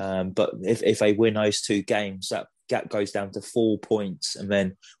 but if they win those 2 games, that gap goes down to 4 points, and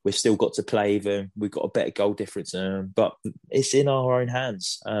then we've still got to play them. We've got a better goal difference, but it's in our own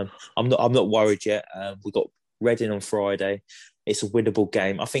hands. I'm not worried yet. We've got Reading on Friday. It's a winnable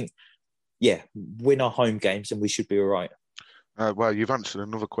game. I think, win our home games and we should be all right. Well, you've answered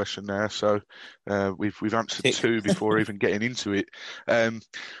another question there, so we've answered 2 before even getting into it.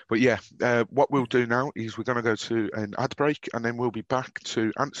 What we'll do now is we're going to go to an ad break, and then we'll be back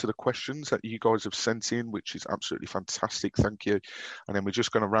to answer the questions that you guys have sent in, which is absolutely fantastic. Thank you. And then we're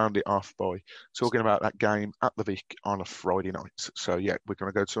just going to round it off by talking about that game at the Vic on a Friday night. So we're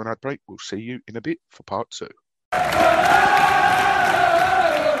going to go to an ad break. We'll see you in a bit for part 2.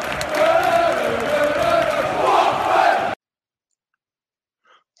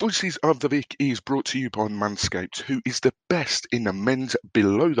 Voices of the Vic is brought to you by Manscaped, who is the best in the men's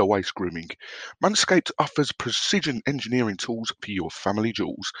below-the-waist grooming. Manscaped offers precision engineering tools for your family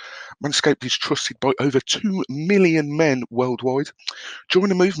jewels. Manscaped is trusted by over 2 million men worldwide. Join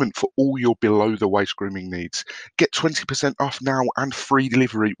the movement for all your below-the-waist grooming needs. Get 20% off now and free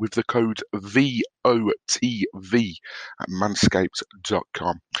delivery with the code VOTV at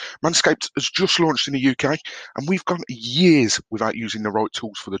manscaped.com. Manscaped has just launched in the UK, and we've gone years without using the right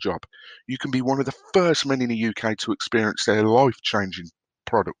tools for the job. You can be one of the first men in the UK to experience their life-changing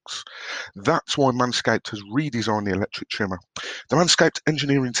products. That's why Manscaped has redesigned the electric trimmer. The Manscaped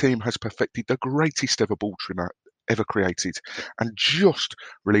engineering team has perfected the greatest ever ball trimmer ever created and just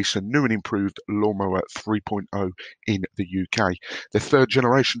released a new and improved Lawnmower 3.0 in the UK. The third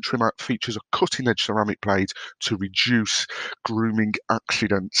generation trimmer features a cutting edge ceramic blade to reduce grooming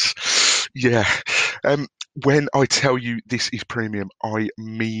accidents. Yeah. When I tell you this is premium, I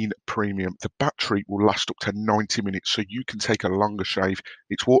mean premium. The battery will last up to 90 minutes, so you can take a longer shave.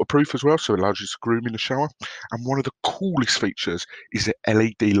 It's waterproof as well, so it allows you to groom in the shower. And one of the coolest features is the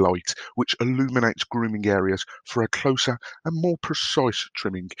LED light, which illuminates grooming areas for a closer and more precise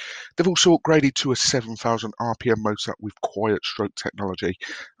trimming. They've also upgraded to a 7,000 RPM motor with quiet stroke technology.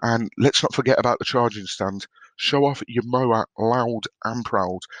 And let's not forget about the charging stand. Show off your mower loud and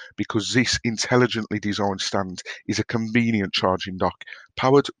proud, because this intelligently designed stand is a convenient charging dock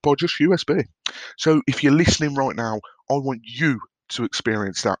powered by just USB. So if you're listening right now, I want you to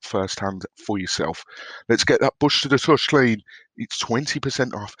experience that firsthand for yourself. Let's get that bush to the touch clean. It's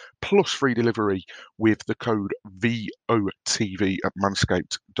 20% off plus free delivery with the code VOTV at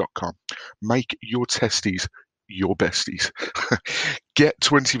manscaped.com. Make your testes your besties. Get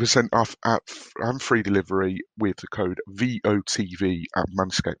 20% off and free delivery with the code VOTV at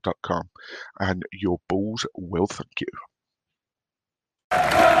manscaped.com, and your balls will thank you.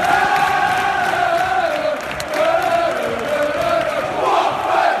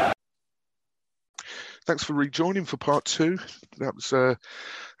 Thanks for rejoining for part two. That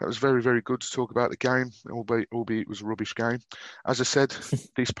was very, very good to talk about the game, albeit it was a rubbish game. As I said,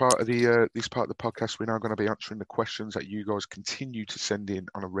 this part of the podcast, we're now going to be answering the questions that you guys continue to send in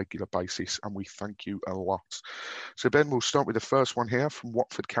on a regular basis, and we thank you a lot. So Ben, we'll start with the first one here from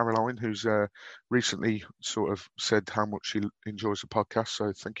Watford Caroline, who's recently sort of said how much she enjoys the podcast.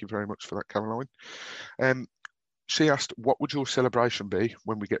 So thank you very much for that, Caroline. She asked, what would your celebration be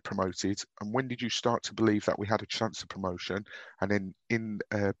when we get promoted? And when did you start to believe that we had a chance of promotion? And then in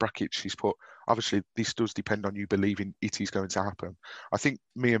brackets, she's put, obviously, this does depend on you believing it is going to happen. I think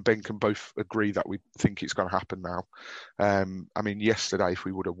me and Ben can both agree that we think it's going to happen now. I mean, yesterday, if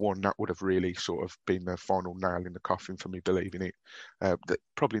we would have won, that would have really sort of been the final nail in the coffin for me believing it.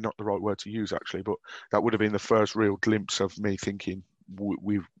 Probably not the right word to use, actually, but that would have been the first real glimpse of me thinking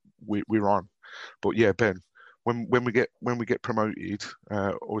we're on. But yeah, Ben, when we get promoted,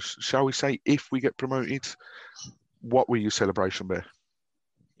 or shall we say if we get promoted, what will your celebration be?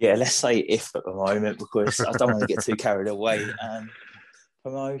 Yeah, let's say if at the moment, because I don't want to get too carried away.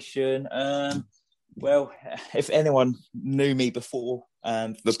 Promotion. Well, if anyone knew me before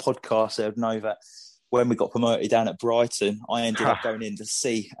the podcast, they would know that when we got promoted down at Brighton, I ended up going in to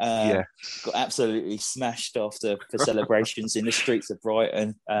see. Got absolutely smashed after for celebrations in the streets of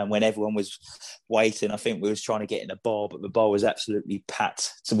Brighton when everyone was waiting. I think we was trying to get in a bar, but the bar was absolutely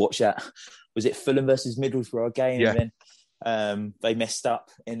packed to watch that. Was it Fulham versus Middlesbrough game? Yeah. And then they messed up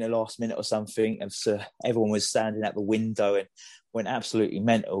in the last minute or something, and so everyone was standing at the window and went absolutely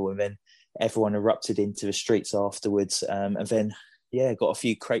mental. And then everyone erupted into the streets afterwards. And then got a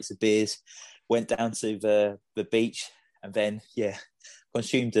few crates of beers. Went down to the beach, and then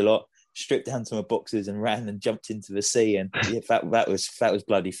consumed a lot. Stripped down to my boxes and ran and jumped into the sea, and that was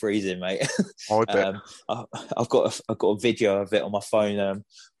bloody freezing, mate. I bet. I've got a video of it on my phone.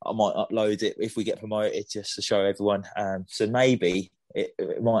 I might upload it if we get promoted, just to show everyone. So maybe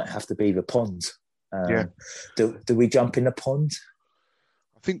it might have to be the pond. Do we jump in the pond?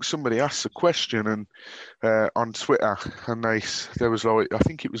 I think somebody asked a question and on Twitter, and there was like, I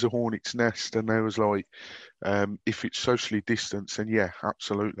think it was a hornet's nest, and there was like, if it's socially distanced, then yeah,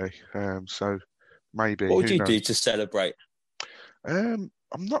 absolutely. So maybe. What would you do to celebrate? I'm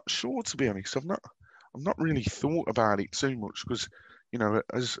not sure, to be honest. I've not really thought about it too much because, you know,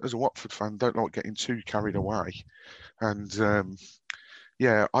 as a Watford fan, don't like getting too carried away, and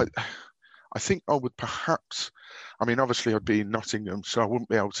I think I would perhaps, I mean, obviously I'd be in Nottingham, so I wouldn't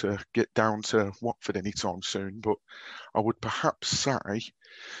be able to get down to Watford anytime soon, but I would perhaps say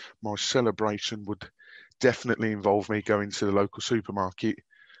my celebration would definitely involve me going to the local supermarket,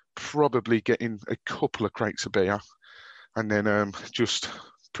 probably getting a couple of crates of beer, and then just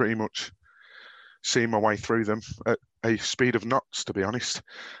pretty much seeing my way through them at a speed of knots, to be honest.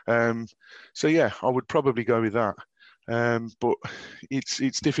 So yeah, I would probably go with that. But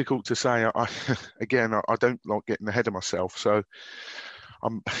it's difficult to say. I don't like getting ahead of myself, so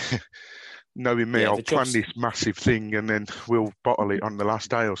I'm knowing me, I'll plan this massive thing and then we'll bottle it on the last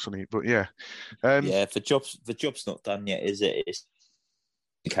day or something. But yeah, the job's not done yet, is it? It's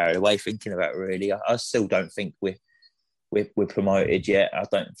carried away thinking about it, really. I still don't think we're promoted yet. I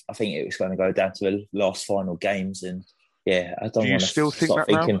think it was going to go down to the last final games, and yeah, I don't want to still think start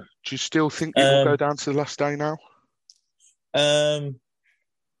that thinking. Now? Do you still think it will go down to the last day now?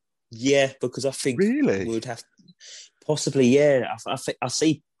 Yeah, because I think really we would have possibly. Yeah, I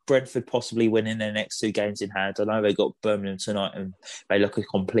see Brentford possibly winning their next 2 games in hand. I know they got Birmingham tonight, and they look a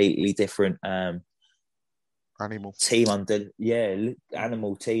completely different animal team under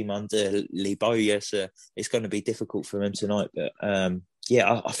Lee Bowyer. So it's going to be difficult for them tonight. But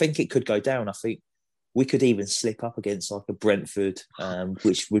I think it could go down. I think we could even slip up against like a Brentford,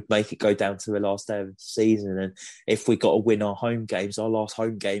 which would make it go down to the last day of the season. And if we got to win our home games, our last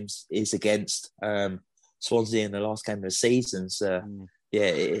home games is against Swansea in the last game of the season. So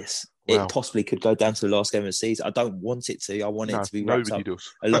it possibly could go down to the last game of the season. I don't want it to. I want it to be wrapped up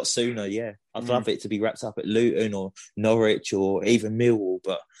a lot sooner. Yeah, I'd love it to be wrapped up at Luton or Norwich or even Millwall.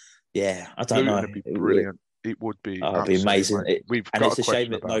 But yeah, I don't know. Would be brilliant. It would be. It'd be amazing. It's a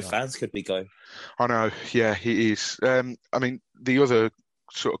shame that no that. fans could be going. I know. Yeah, it is. I mean, the other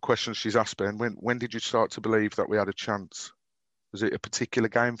sort of question she's asked, Ben, when did you start to believe that we had a chance? Was it a particular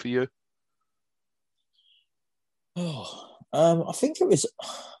game for you? I think it was.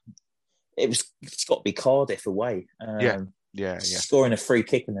 It's got to be Cardiff away. Yeah. Scoring a free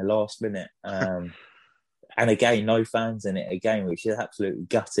kick in the last minute. And again, no fans in it again, which is absolutely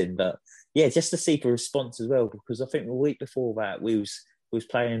gutting. But yeah, just to see the response as well, because I think the week before that we was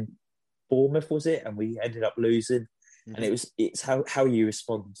playing Bournemouth, was it? And we ended up losing. Mm-hmm. And it's how you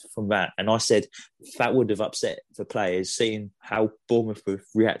respond from that. And I said that would have upset the players, seeing how Bournemouth were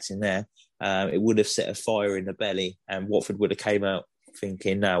reacting there. It would have set a fire in the belly, and Watford would have came out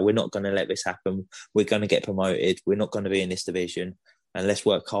thinking, no, we're not going to let this happen. We're going to get promoted. We're not going to be in this division, and let's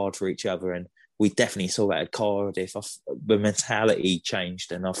work hard for each other. And we definitely saw that at Cardiff. The mentality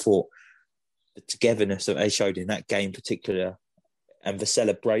changed, and I thought the togetherness that they showed in that game in particular, and the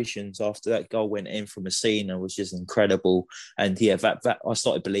celebrations after that goal went in from Messina was just incredible. And yeah, that I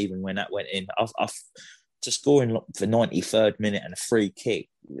started believing when that went in. To score in the 93rd minute and a free kick,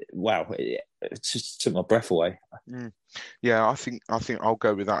 wow, it just took my breath away. Yeah, I think I'll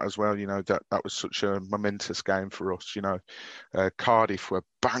go with that as well. You know, that was such a momentous game for us. You know, Cardiff were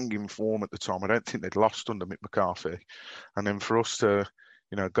banging form at the time. I don't think they'd lost under Mick McCarthy, and then for us to,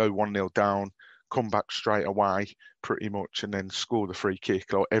 you know, go 1-0 down, come back straight away pretty much, and then score the free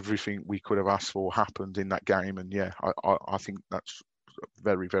kick. Like, everything we could have asked for happened in that game, and yeah, I think that's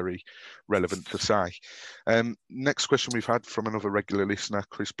very, very relevant to say. Next question we've had from another regular listener,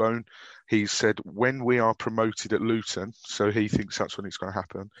 Chris Bone. He said, when we are promoted at Luton, so he thinks that's when it's going to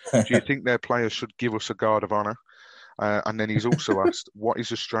happen, do you think their players should give us a guard of honour? And then he's also asked, what is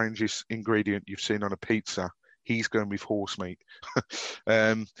the strangest ingredient you've seen on a pizza? He's going with horse meat.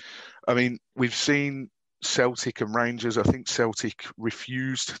 I mean, we've seen Celtic and Rangers. I think Celtic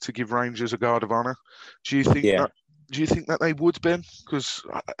refused to give Rangers a guard of honour. Do you think that? Do you think that they would, Ben? Because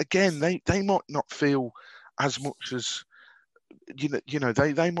again, they might not feel as much as you know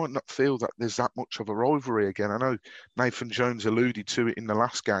they might not feel that there's that much of a rivalry again. I know Nathan Jones alluded to it in the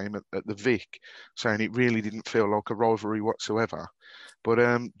last game at the Vic, saying it really didn't feel like a rivalry whatsoever. But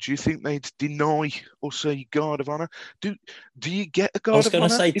do you think they'd deny us a guard of honour? Do you get a guard of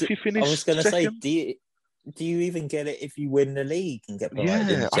honour if you finish? I was going to say, do you even get it if you win the league and get promoted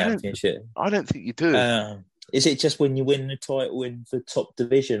in the Championship? I don't think you do. Is it just when you win the title in the top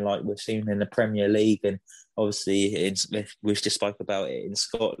division, like we've seen in the Premier League, and obviously we've just spoke about it in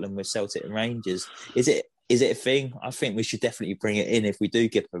Scotland with Celtic and Rangers? Is it a thing? I think we should definitely bring it in if we do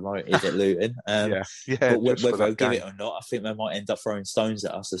get promoted at Luton. But whether they'll give it or not, I think they might end up throwing stones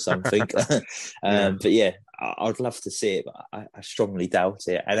at us or something. But yeah, I'd love to see it, but I strongly doubt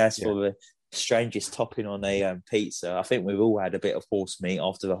it. And as for the strangest topping on a pizza, I think we've all had a bit of horse meat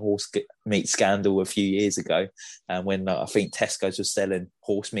after the horse meat scandal a few years ago, and when I think Tesco's was selling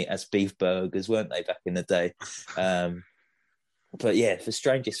horse meat as beef burgers, weren't they, back in the day? But yeah, the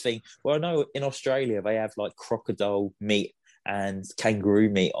strangest thing, well, I know in Australia they have like crocodile meat and kangaroo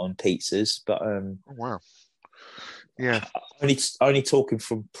meat on pizzas, but wow, yeah, only talking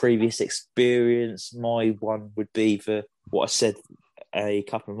from previous experience, my one would be for what I said a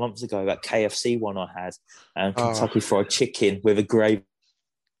couple of months ago, that KFC one I had, and Kentucky Fried Chicken with a gravy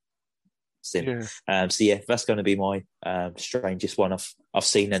disgusting. Yeah. So yeah, that's going to be my strangest one I've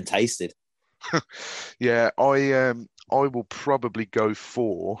seen and tasted. Yeah, I will probably go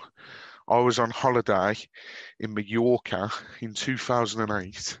for. I was on holiday in Mallorca in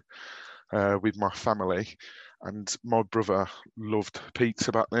 2008 with my family, and my brother loved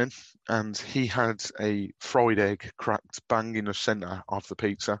pizza back then, and he had a fried egg cracked bang in the centre of the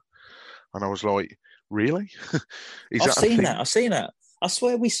pizza, and I was like, really? Is I've that a seen thing? that. I've seen that. I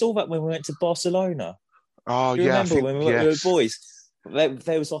swear we saw that when we went to Barcelona. Oh Do you yeah, I remember think when we were yes. boys?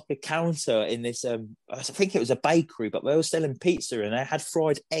 There was like a counter in this. I think it was a bakery, but they were selling pizza, and they had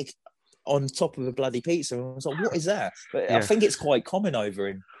fried egg on top of a bloody pizza. And I was like, "What is that?" But I Yeah. think it's quite common over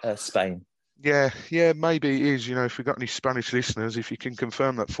in Spain. Yeah, maybe it is. If we've got any Spanish listeners, if you can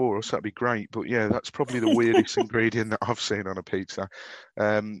confirm that for us, that'd be great. But yeah, that's probably the weirdest ingredient that I've seen on a pizza.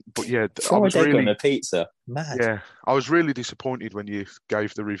 But yeah, Fried egg on a pizza, mad. I was really disappointed when you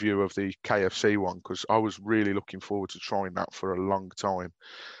gave the review of the KFC one, because I was really looking forward to trying that for a long time.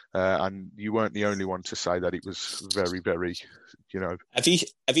 And you weren't the only one to say that it was very, very, you know. Have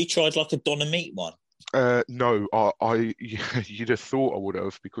you tried like a doner meat one? No, you'd have thought I would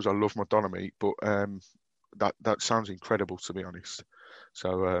have, because I love my doner meat, but that sounds incredible, to be honest.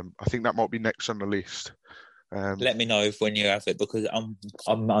 So I think that might be next on the list. Let me know when you have it, because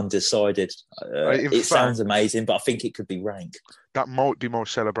I'm undecided. In It fact, sounds amazing, but I think it could be rank. that might be my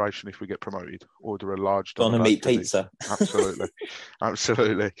celebration if we get promoted. Order a large doner Doner meat bacon. pizza. Absolutely,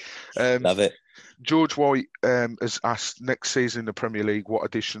 absolutely. Love it. George White has asked, next season in the Premier League, what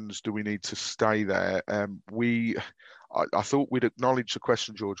additions do we need to stay there? I thought we'd acknowledge the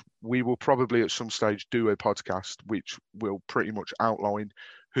question, George. We will probably at some stage do a podcast which will pretty much outline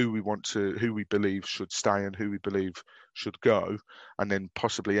who we believe should stay and who we believe should go, and then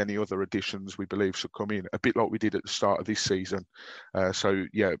possibly any other additions we believe should come in, a bit like we did at the start of this season. So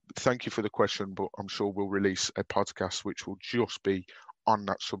yeah, thank you for the question, but I'm sure we'll release a podcast which will just be on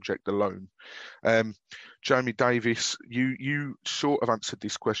that subject alone. Jamie Davis, you sort of answered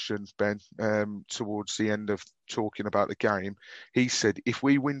this question, Ben, towards the end of talking about the game. He said, if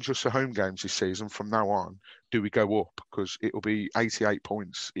we win just the home games this season from now on, do we go up? Because it'll be 88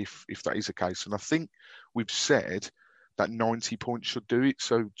 points if that is the case. And I think we've said that 90 points should do it.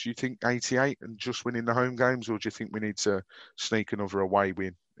 So do you think 88 and just winning the home games, or do you think we need to sneak another away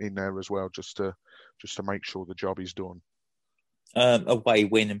win in there as well, just to make sure the job is done? Away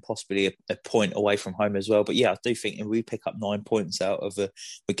win and possibly a point away from home as well. But yeah, I do think if we pick up 9 points out of the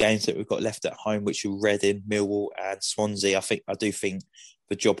games that we've got left at home, which are Reading, Millwall and Swansea, I do think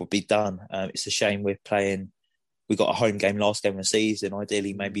the job will be done. It's a shame we got a home game last game of the season.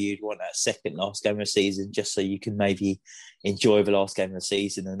 Ideally, maybe you'd want that second last game of the season just so you can maybe enjoy the last game of the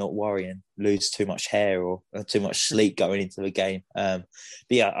season and not worry and lose too much hair or too much sleep going into the game. But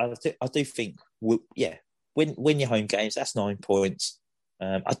yeah, I do think, win your home games. That's 9 points.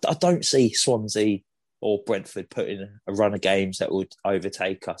 I don't see Swansea or Brentford putting a run of games that would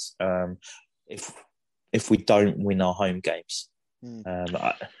overtake us if we don't win our home games.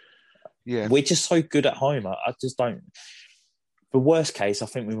 We're just so good at home. I just don't. The worst case, I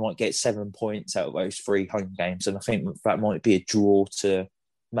think we might get 7 points out of those 3 home games, and I think that might be a draw to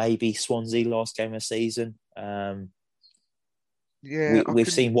maybe Swansea last game of the season.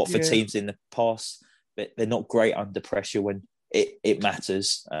 We've seen Watford teams in the past. But they're not great under pressure when it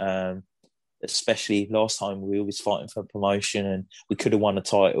matters. Especially last time we was fighting for promotion and we could have won a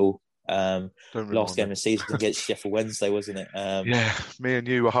title. Last game of the season against Sheffield Wednesday, wasn't it? Me and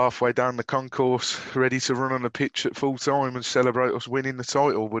you were halfway down the concourse, ready to run on the pitch at full time and celebrate us winning the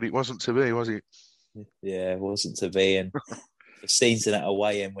title, but it wasn't to be, was it? Yeah, it wasn't to be. And the scenes in that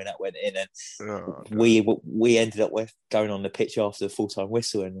away end when that went in, and we ended up going on the pitch after the full-time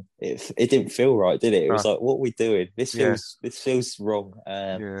whistle, and it didn't feel right, did it? It was like, what are we doing? This feels wrong.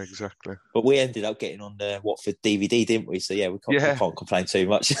 Yeah, exactly. But we ended up getting on the Watford DVD, didn't we? So we can't complain too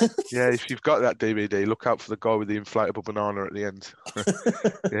much. Yeah, if you've got that DVD, look out for the guy with the inflatable banana at the end.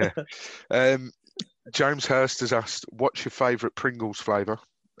 Yeah. James Hurst has asked, what's your favourite Pringles flavour?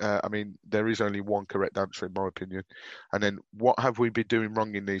 I mean, there is only one correct answer in my opinion. And then what have we been doing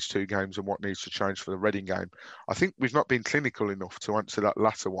wrong in these 2 games and what needs to change for the Reading game? I think we've not been clinical enough to answer that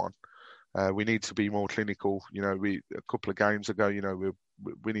latter one. We need to be more clinical. A couple of games ago,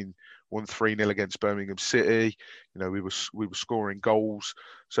 we're winning 1-3-0 against Birmingham City. We were scoring goals.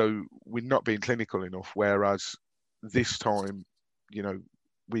 So we're not being clinical enough. Whereas this time,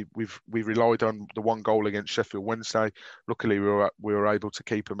 we relied on the one goal against Sheffield Wednesday. Luckily, we were able to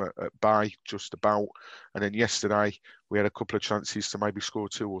keep them at bay just about. And then yesterday, we had a couple of chances to maybe score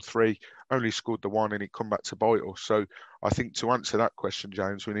 2 or 3. Only scored the one, and it come back to bite us. So I think to answer that question,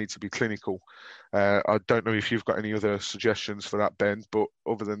 James, we need to be clinical. I don't know if you've got any other suggestions for that, Ben. But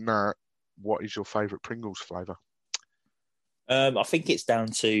other than that, what is your favourite Pringles flavour? I think it's down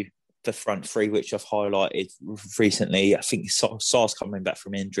to the front three, which I've highlighted recently. I think Sar's coming back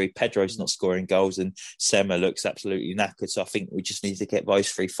from injury. Pedro's not scoring goals, and Sema looks absolutely knackered. So I think we just need to get those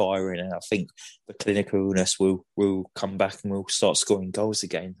three firing, and I think the clinicalness will come back and we'll start scoring goals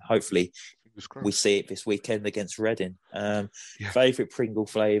again. Hopefully, we see it this weekend against Reading. Favourite Pringle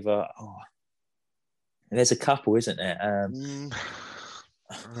flavour? Oh, there's a couple, isn't there?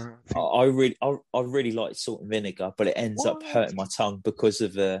 I really like salt and vinegar, but it ends up hurting my tongue because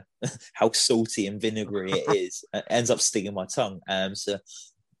of how salty and vinegary it is. It ends up stinging my tongue. So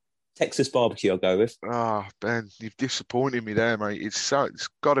Texas barbecue, I'll go with. Ben, you've disappointed me there, mate. It's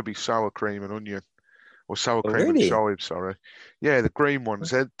got to be sour cream and onion, or sour cream and chive. Sorry, yeah, the green ones.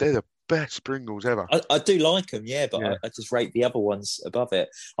 They're the best Pringles ever. I do like them, but I just rate the other ones above it.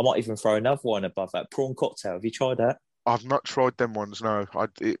 I might even throw another one above that. Prawn cocktail. Have you tried that? I've not tried them ones, no.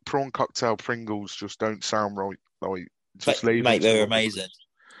 Prawn cocktail Pringles just don't sound right. Like, just leave them. Mate, they're amazing.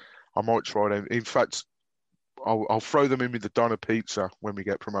 I might try them. In fact, I'll throw them in with the Donna pizza when we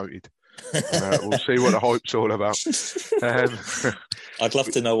get promoted. We'll see what the hype's all about. I'd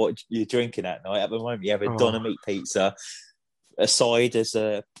love to know what you're drinking at night. At the moment, you have a Donna meat pizza, a side as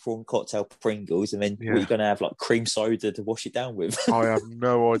a prawn cocktail Pringles, and then what you're going to have, like cream soda to wash it down with. I have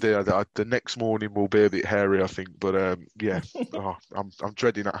no idea. The next morning will be a bit hairy, I think. But I'm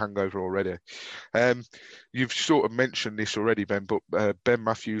dreading that hangover already. You've sort of mentioned this already, Ben, but Ben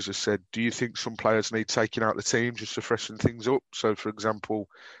Matthews has said, do you think some players need taking out the team just to freshen things up? So, for example,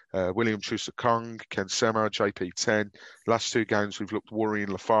 William Chusakong, Ken Sema, JP10. Last 2 games we've looked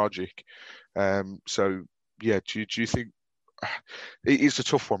worrying lethargic. Do you think it is a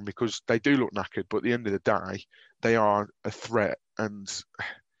tough one because they do look knackered, but at the end of the day, they are a threat. And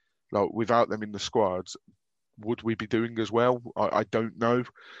like without them in the squads, would we be doing as well? I don't know.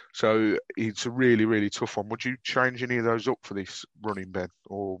 So it's a really, really tough one. Would you change any of those up for this running, Ben,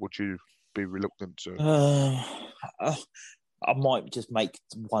 or would you be reluctant to? I might just make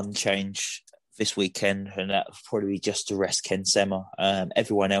one change this weekend, and that would probably be just to rest Ken Sema.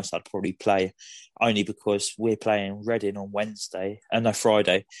 Everyone else I'd probably play, only because we're playing Reading on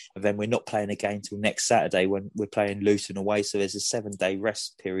Friday, and then we're not playing again till next Saturday when we're playing Luton away. So there's a 7-day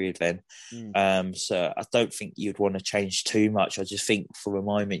rest period then. So I don't think you'd want to change too much. I just think for a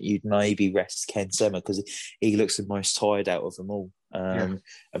moment you'd maybe rest Ken Sema because he looks the most tired out of them all. And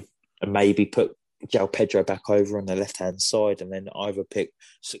maybe put João Pedro back over on the left-hand side, and then either pick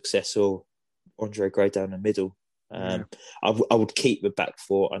Success or Andre Gray down the middle. I would keep the back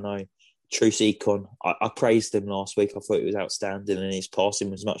 4. I know Truce Econ, I praised him last week. I thought he was outstanding and his passing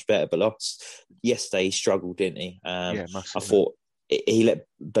was much better. But yesterday he struggled, didn't he? I thought he let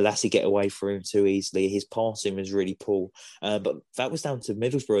Balassi get away from him too easily. His passing was really poor. But that was down to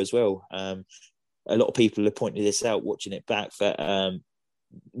Middlesbrough as well. A lot of people have pointed this out watching it back, that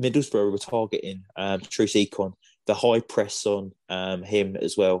Middlesbrough were targeting Truce Econ, the high press on him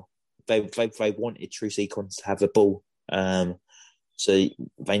as well. They wanted Truce Econ to have the ball. So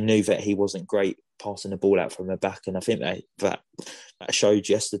they knew that he wasn't great passing the ball out from the back. And I think that showed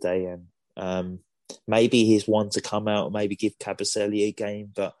yesterday. And maybe he's one to come out, maybe give Cabaselli a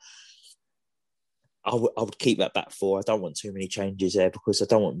game. But I would keep that back 4. I don't want too many changes there because I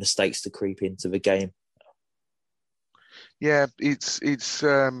don't want mistakes to creep into the game. Yeah, it's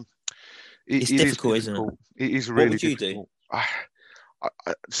difficult, isn't it? It is really difficult. What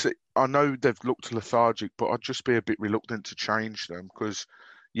would you do? I know they've looked lethargic, but I'd just be a bit reluctant to change them because,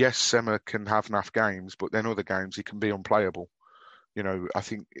 yes, Sema can have naff games, but then other games he can be unplayable. You know, I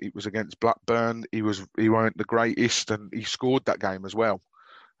think it was against Blackburn. He weren't the greatest, and he scored that game as well.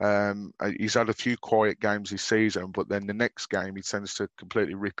 He's had a few quiet games this season, but then the next game he tends to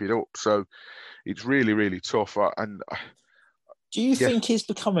completely rip it up. So it's really, really tough. Do you think he's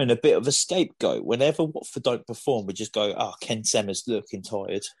becoming a bit of a scapegoat? Whenever Watford don't perform, we just go, Ken Sema's looking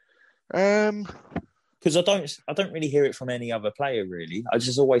tired. Because I don't really hear it from any other player, really. I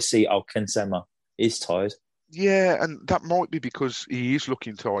just always see, Ken Sema is tired. Yeah, and that might be because he is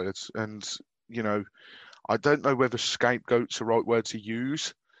looking tired. And, you know, I don't know whether scapegoat's the right word to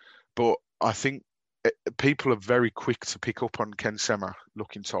use, but I think people are very quick to pick up on Ken Sema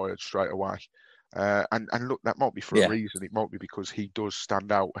looking tired straight away. And look, that might be for a reason. It might be because he does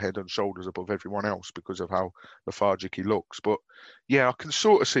stand out head and shoulders above everyone else because of how lethargic he looks. But yeah, I can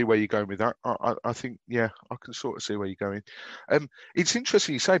sort of see where you're going with that. I think, yeah, I can sort of see where you're going. It's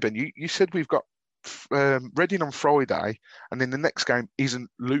interesting you say, Ben, you said we've got Reading on Friday, and then the next game isn't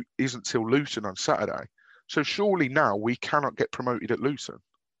till Luton on Saturday. So surely now we cannot get promoted at Luton.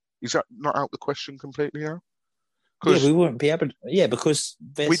 Is that not out the question completely now? Yeah, we wouldn't be able to. Yeah, because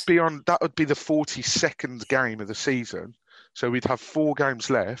we'd be on. That would be the 42nd game of the season. So we'd have 4 games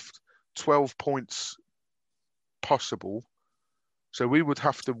left, 12 points possible. So we would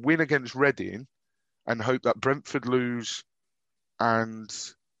have to win against Reading and hope that Brentford lose and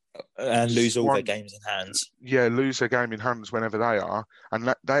lose all their games in hands. Yeah, lose their game in hands whenever they are.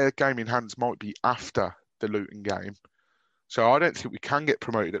 And their game in hands might be after the Luton game. So I don't think we can get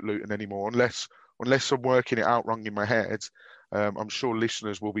promoted at Luton anymore unless I'm working it out wrong in my head. I'm sure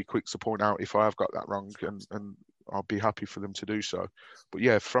listeners will be quick to point out if I have got that wrong, and I'll be happy for them to do so. But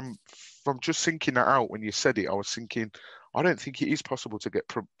yeah, from just thinking that out when you said it, I was thinking, I don't think it is possible to get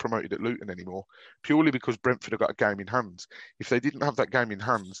promoted at Luton anymore, purely because Brentford have got a game in hand. If they didn't have that game in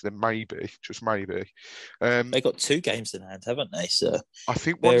hand, then maybe, just maybe. They got 2 games in hand, haven't they? So I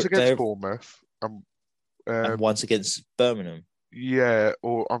think one's against Bournemouth. And one's against Birmingham. Yeah,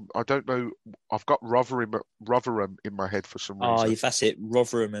 or I don't know. I've got Rotherham in my head for some reason. Oh, that's it.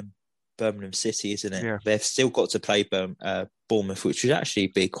 Rotherham and Birmingham City, isn't it? Yeah. They've still got to play Bournemouth, which would actually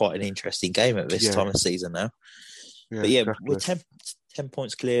be quite an interesting game at this time of season now. Yeah, but yeah, exactly. we're 10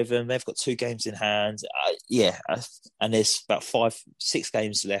 points clear of them. They've got 2 games in hand. And there's about 5-6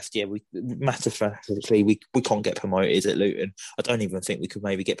 games left. Yeah, mathematically, we can't get promoted at Luton. I don't even think we could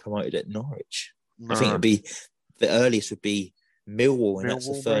maybe get promoted at Norwich. No. I think the earliest would be Millwall, and that's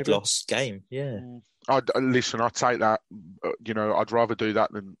the third maybe? lost game. Yeah. Listen, I'd take that. I'd rather do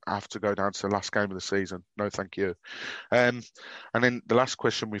that than have to go down to the last game of the season. No, thank you. And then the last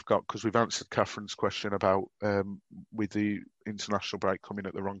question we've got, because we've answered Catherine's question about with the international break coming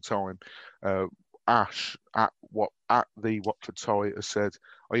at the wrong time. Ash at the Watford tie has said,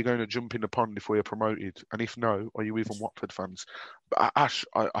 "Are you going to jump in the pond if we are promoted? And if no, are you even Watford fans?" But Ash,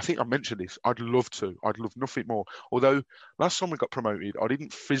 I think I mentioned this. I'd love to. I'd love nothing more. Although last time we got promoted, I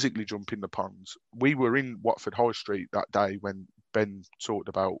didn't physically jump in the ponds. We were in Watford High Street that day when Ben talked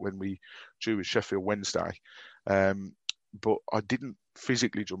about when we drew with Sheffield Wednesday. But I didn't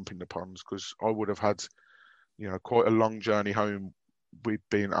physically jump in the ponds because I would have had, quite a long journey home with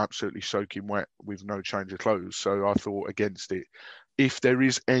being absolutely soaking wet with no change of clothes. So I thought against it. If there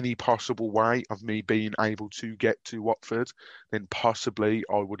is any possible way of me being able to get to Watford, then possibly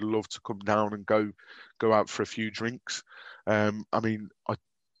I would love to come down and go out for a few drinks. I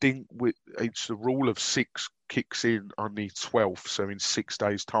think it's the rule of 6 kicks in on the 12th, so in 6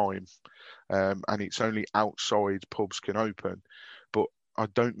 days' time, and it's only outside pubs can open. But I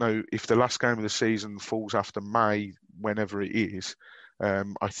don't know if the last game of the season falls after May, whenever it is.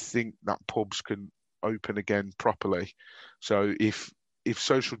 I think that pubs can open again properly. So if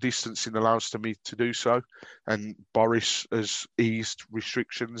social distancing allows me to do so, and Boris has eased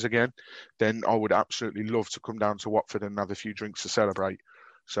restrictions again, then I would absolutely love to come down to Watford and have a few drinks to celebrate.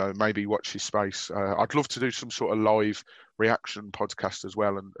 So maybe watch this space. I'd love to do some sort of live reaction podcast as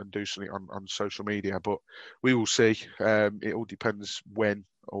well and do something on social media, but we will see. It all depends when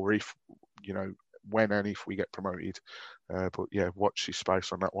or if, when and if we get promoted. But yeah, watch this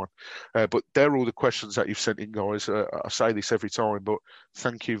space on that one. But they're all the questions that you've sent in, guys. I say this every time, but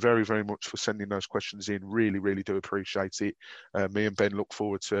thank you very, very much for sending those questions in. Really, really do appreciate it. Me and Ben look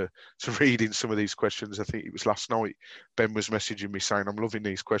forward to reading some of these questions. I think it was last night Ben was messaging me saying, "I'm loving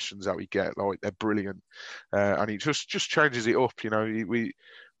these questions that we get. Like, they're brilliant." And it just changes it up.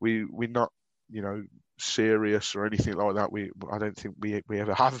 We're not, serious or anything like that. I don't think we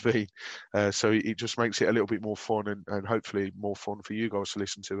ever have been. So it just makes it a little bit more fun and hopefully more fun for you guys to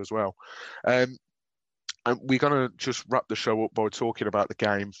listen to as well. And we're going to just wrap the show up by talking about the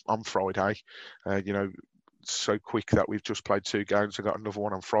game on Friday. So quick that we've just played 2 games. We've got another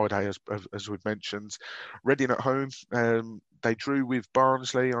one on Friday, as we've mentioned. Reading at home, they drew with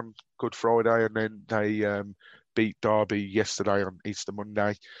Barnsley on Good Friday, and then they beat Derby yesterday on Easter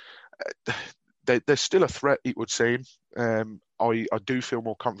Monday. They're still a threat, it would seem. I do feel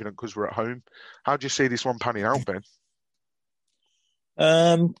more confident because we're at home. How do you see this one panning out, Ben?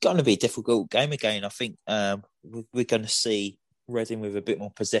 Going to be a difficult game again. I think we're going to see Reading with a bit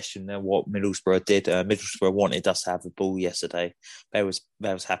more possession than what Middlesbrough did. Middlesbrough wanted us to have the ball yesterday. They was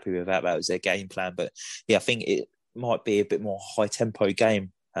happy with that. That was their game plan. But yeah, I think it might be a bit more high tempo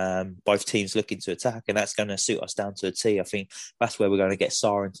game both teams looking to attack, and that's going to suit us down to a T. I think that's where we're going to get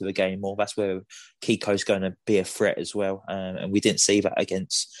Sarr into the game more. That's where Kiko's going to be a threat as well, and we didn't see that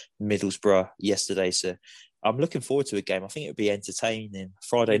against Middlesbrough yesterday. So I'm looking forward to a game. I think it'll be entertaining.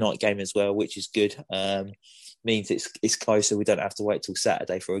 Friday night game as well, which is good. Means it's closer. We don't have to wait till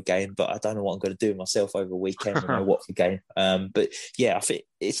Saturday for a game. But I don't know what I'm going to do myself over the weekend when I watch the game. But yeah, I think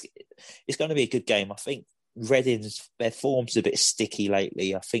it's going to be a good game. I think Reading's, their form's a bit sticky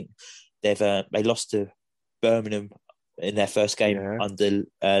lately. I think they lost to Birmingham in their first game under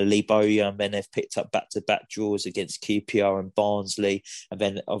Lee Bowyer, and then they've picked up back-to-back draws against QPR and Barnsley, and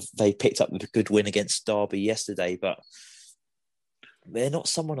then they picked up a good win against Derby yesterday. But they're not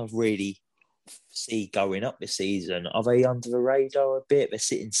someone I've really see going up this season. Are they under the radar a bit? They're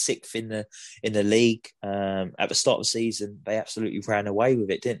sitting sixth in the league. At the start of the season, they absolutely ran away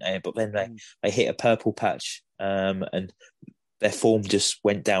with it, didn't they? But then they hit a purple patch, and their form just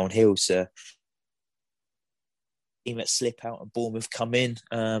went downhill. So team that slip out and Bournemouth come in.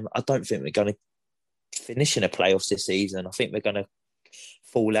 I don't think we're going to finish in the playoffs this season. I think they're going to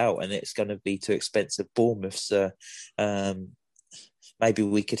fall out, and it's going to be too expensive. Bournemouth. So maybe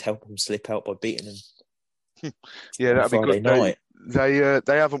we could help them slip out by beating them. Yeah, that'd Friday be good. Night.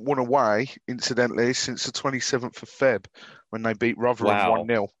 They haven't won away, incidentally, since the 27th of Feb when they beat Rotherham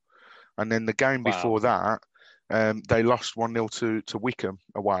 1-0. And then the game before that, they lost 1-0 to Wickham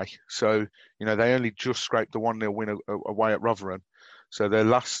away. So, they only just scraped the 1-0 win away at Rotherham. So the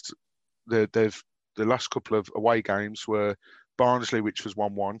last couple of away games were Barnsley, which was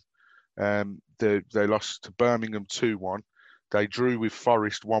 1-1. They lost to Birmingham 2-1. They drew with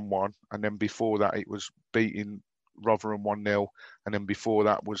Forest 1-1, and then before that it was beating Rotherham 1-0, and then before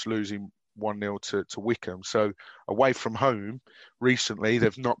that was losing 1-0 to Wickham. So away from home, recently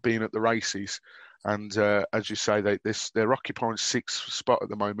they've not been at the races, and as you say, they're occupying sixth spot at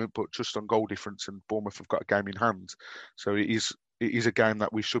the moment, but just on goal difference, and Bournemouth have got a game in hand. So it is a game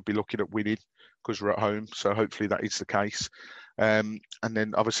that we should be looking at winning because we're at home. So hopefully that is the case. And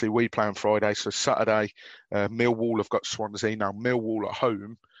then obviously we play on Friday. So Saturday, Millwall have got Swansea. Now Millwall at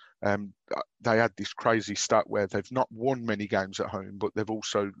home, they had this crazy stat where they've not won many games at home, but they've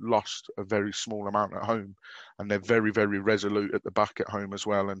also lost a very small amount at home. And they're very, very resolute at the back at home as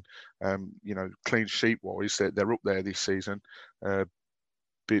well. And, clean sheet wise, they're up there this season.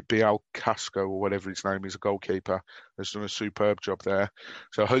 Bial Casco, or whatever his name is, a goalkeeper, has done a superb job there.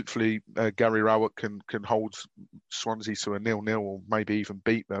 So hopefully Gary Rowett can hold Swansea to a 0-0 or maybe even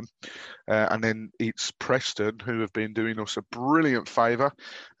beat them. And then it's Preston who have been doing us a brilliant favour.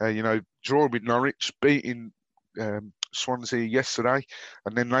 Drawing with Norwich, beating Swansea yesterday,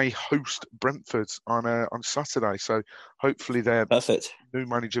 and then they host Brentford on Saturday. So hopefully their perfect new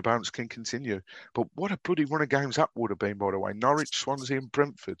manager bounce can continue. But what a bloody run of games that would have been, by the way. Norwich, Swansea and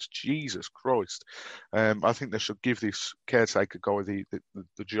Brentford. Jesus Christ. I think they should give this caretaker guy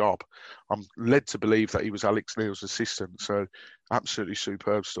the job. I'm led to believe that he was Alex Neil's assistant. So absolutely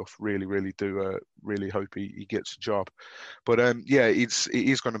superb stuff. Really, really do really hope he gets a job. But it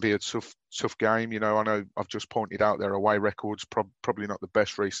is going to be a tough game. I know I've just pointed out their away records, probably not the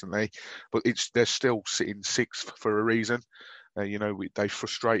best recently, but they're still sitting sixth for a reason. They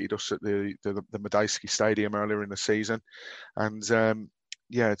frustrated us at the Medeski Stadium earlier in the season, and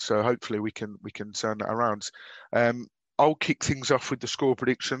so hopefully we can turn that around. I'll kick things off with the score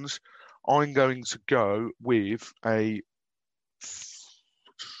predictions. I'm going to go with a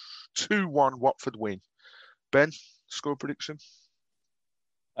 2-1 Watford win. Ben, score prediction?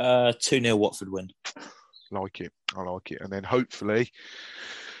 2-0 Watford win. I like it. And then hopefully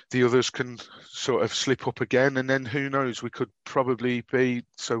the others can sort of slip up again. And then who knows, we could probably be,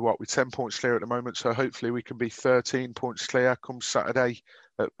 we're 10 points clear at the moment. So hopefully we can be 13 points clear come Saturday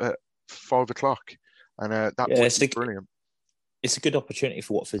at 5 o'clock. And that would be brilliant. It's a good opportunity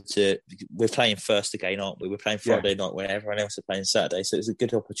for Watford we're playing first again, aren't we? We're playing Friday night when everyone else is playing Saturday. So it's a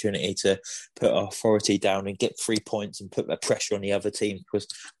good opportunity to put our authority down and get 3 points and put that pressure on the other team, because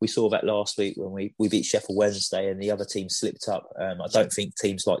we saw that last week when we beat Sheffield Wednesday and the other team slipped up. I don't think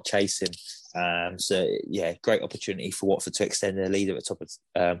teams like chasing. Great opportunity for Watford to extend their lead at the top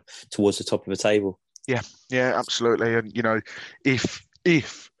of, towards the top of the table. Yeah, absolutely. And,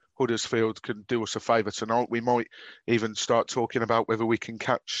 if Huddersfield can do us a favour tonight, we might even start talking about whether we can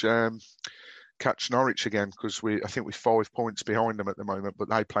catch Norwich again, because I think we're 5 points behind them at the moment, but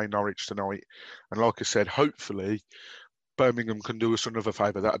they play Norwich tonight. And like I said, hopefully Birmingham can do us another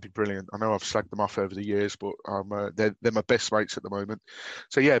favour. That'd be brilliant. I know I've slagged them off over the years, but they're my best mates at the moment.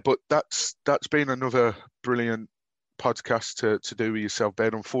 So but that's been another brilliant podcast to do with yourself,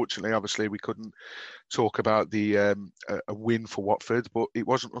 Ben. Unfortunately, obviously, we couldn't talk about the a win for Watford, but it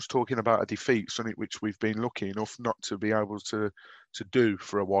wasn't us talking about a defeat, something which we've been lucky enough not to be able to do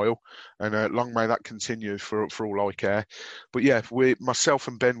for a while, and long may that continue for all I care. But yeah, myself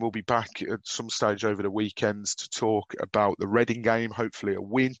and Ben will be back at some stage over the weekends to talk about the Reading game, hopefully a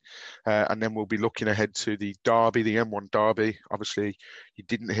win, and then we'll be looking ahead to the derby, the M1 derby. Obviously, you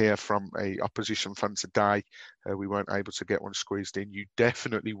didn't hear from a opposition fan today. We weren't able to get one squeezed in. You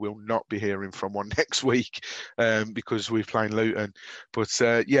definitely will not be hearing from one next week because we're playing Luton. But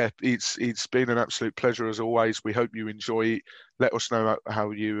yeah, it's been an absolute pleasure as always. We hope you enjoy it. Let us know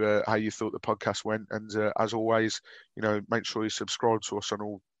how you thought the podcast went, and as always, make sure you subscribe to us on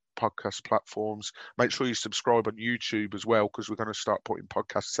all podcast platforms. Make sure you subscribe on YouTube as well, because we're going to start putting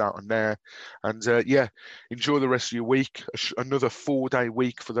podcasts out on there. And yeah, enjoy the rest of your week. Another 4-day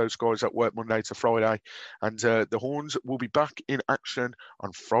week for those guys that work Monday to Friday, and the Horns will be back in action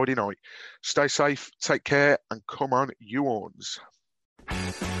on Friday night. Stay safe, take care, and come on, you Horns.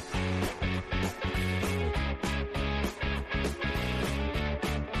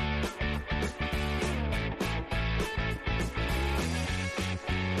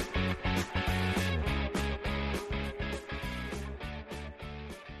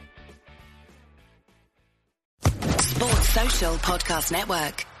 Sports Social Podcast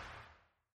Network.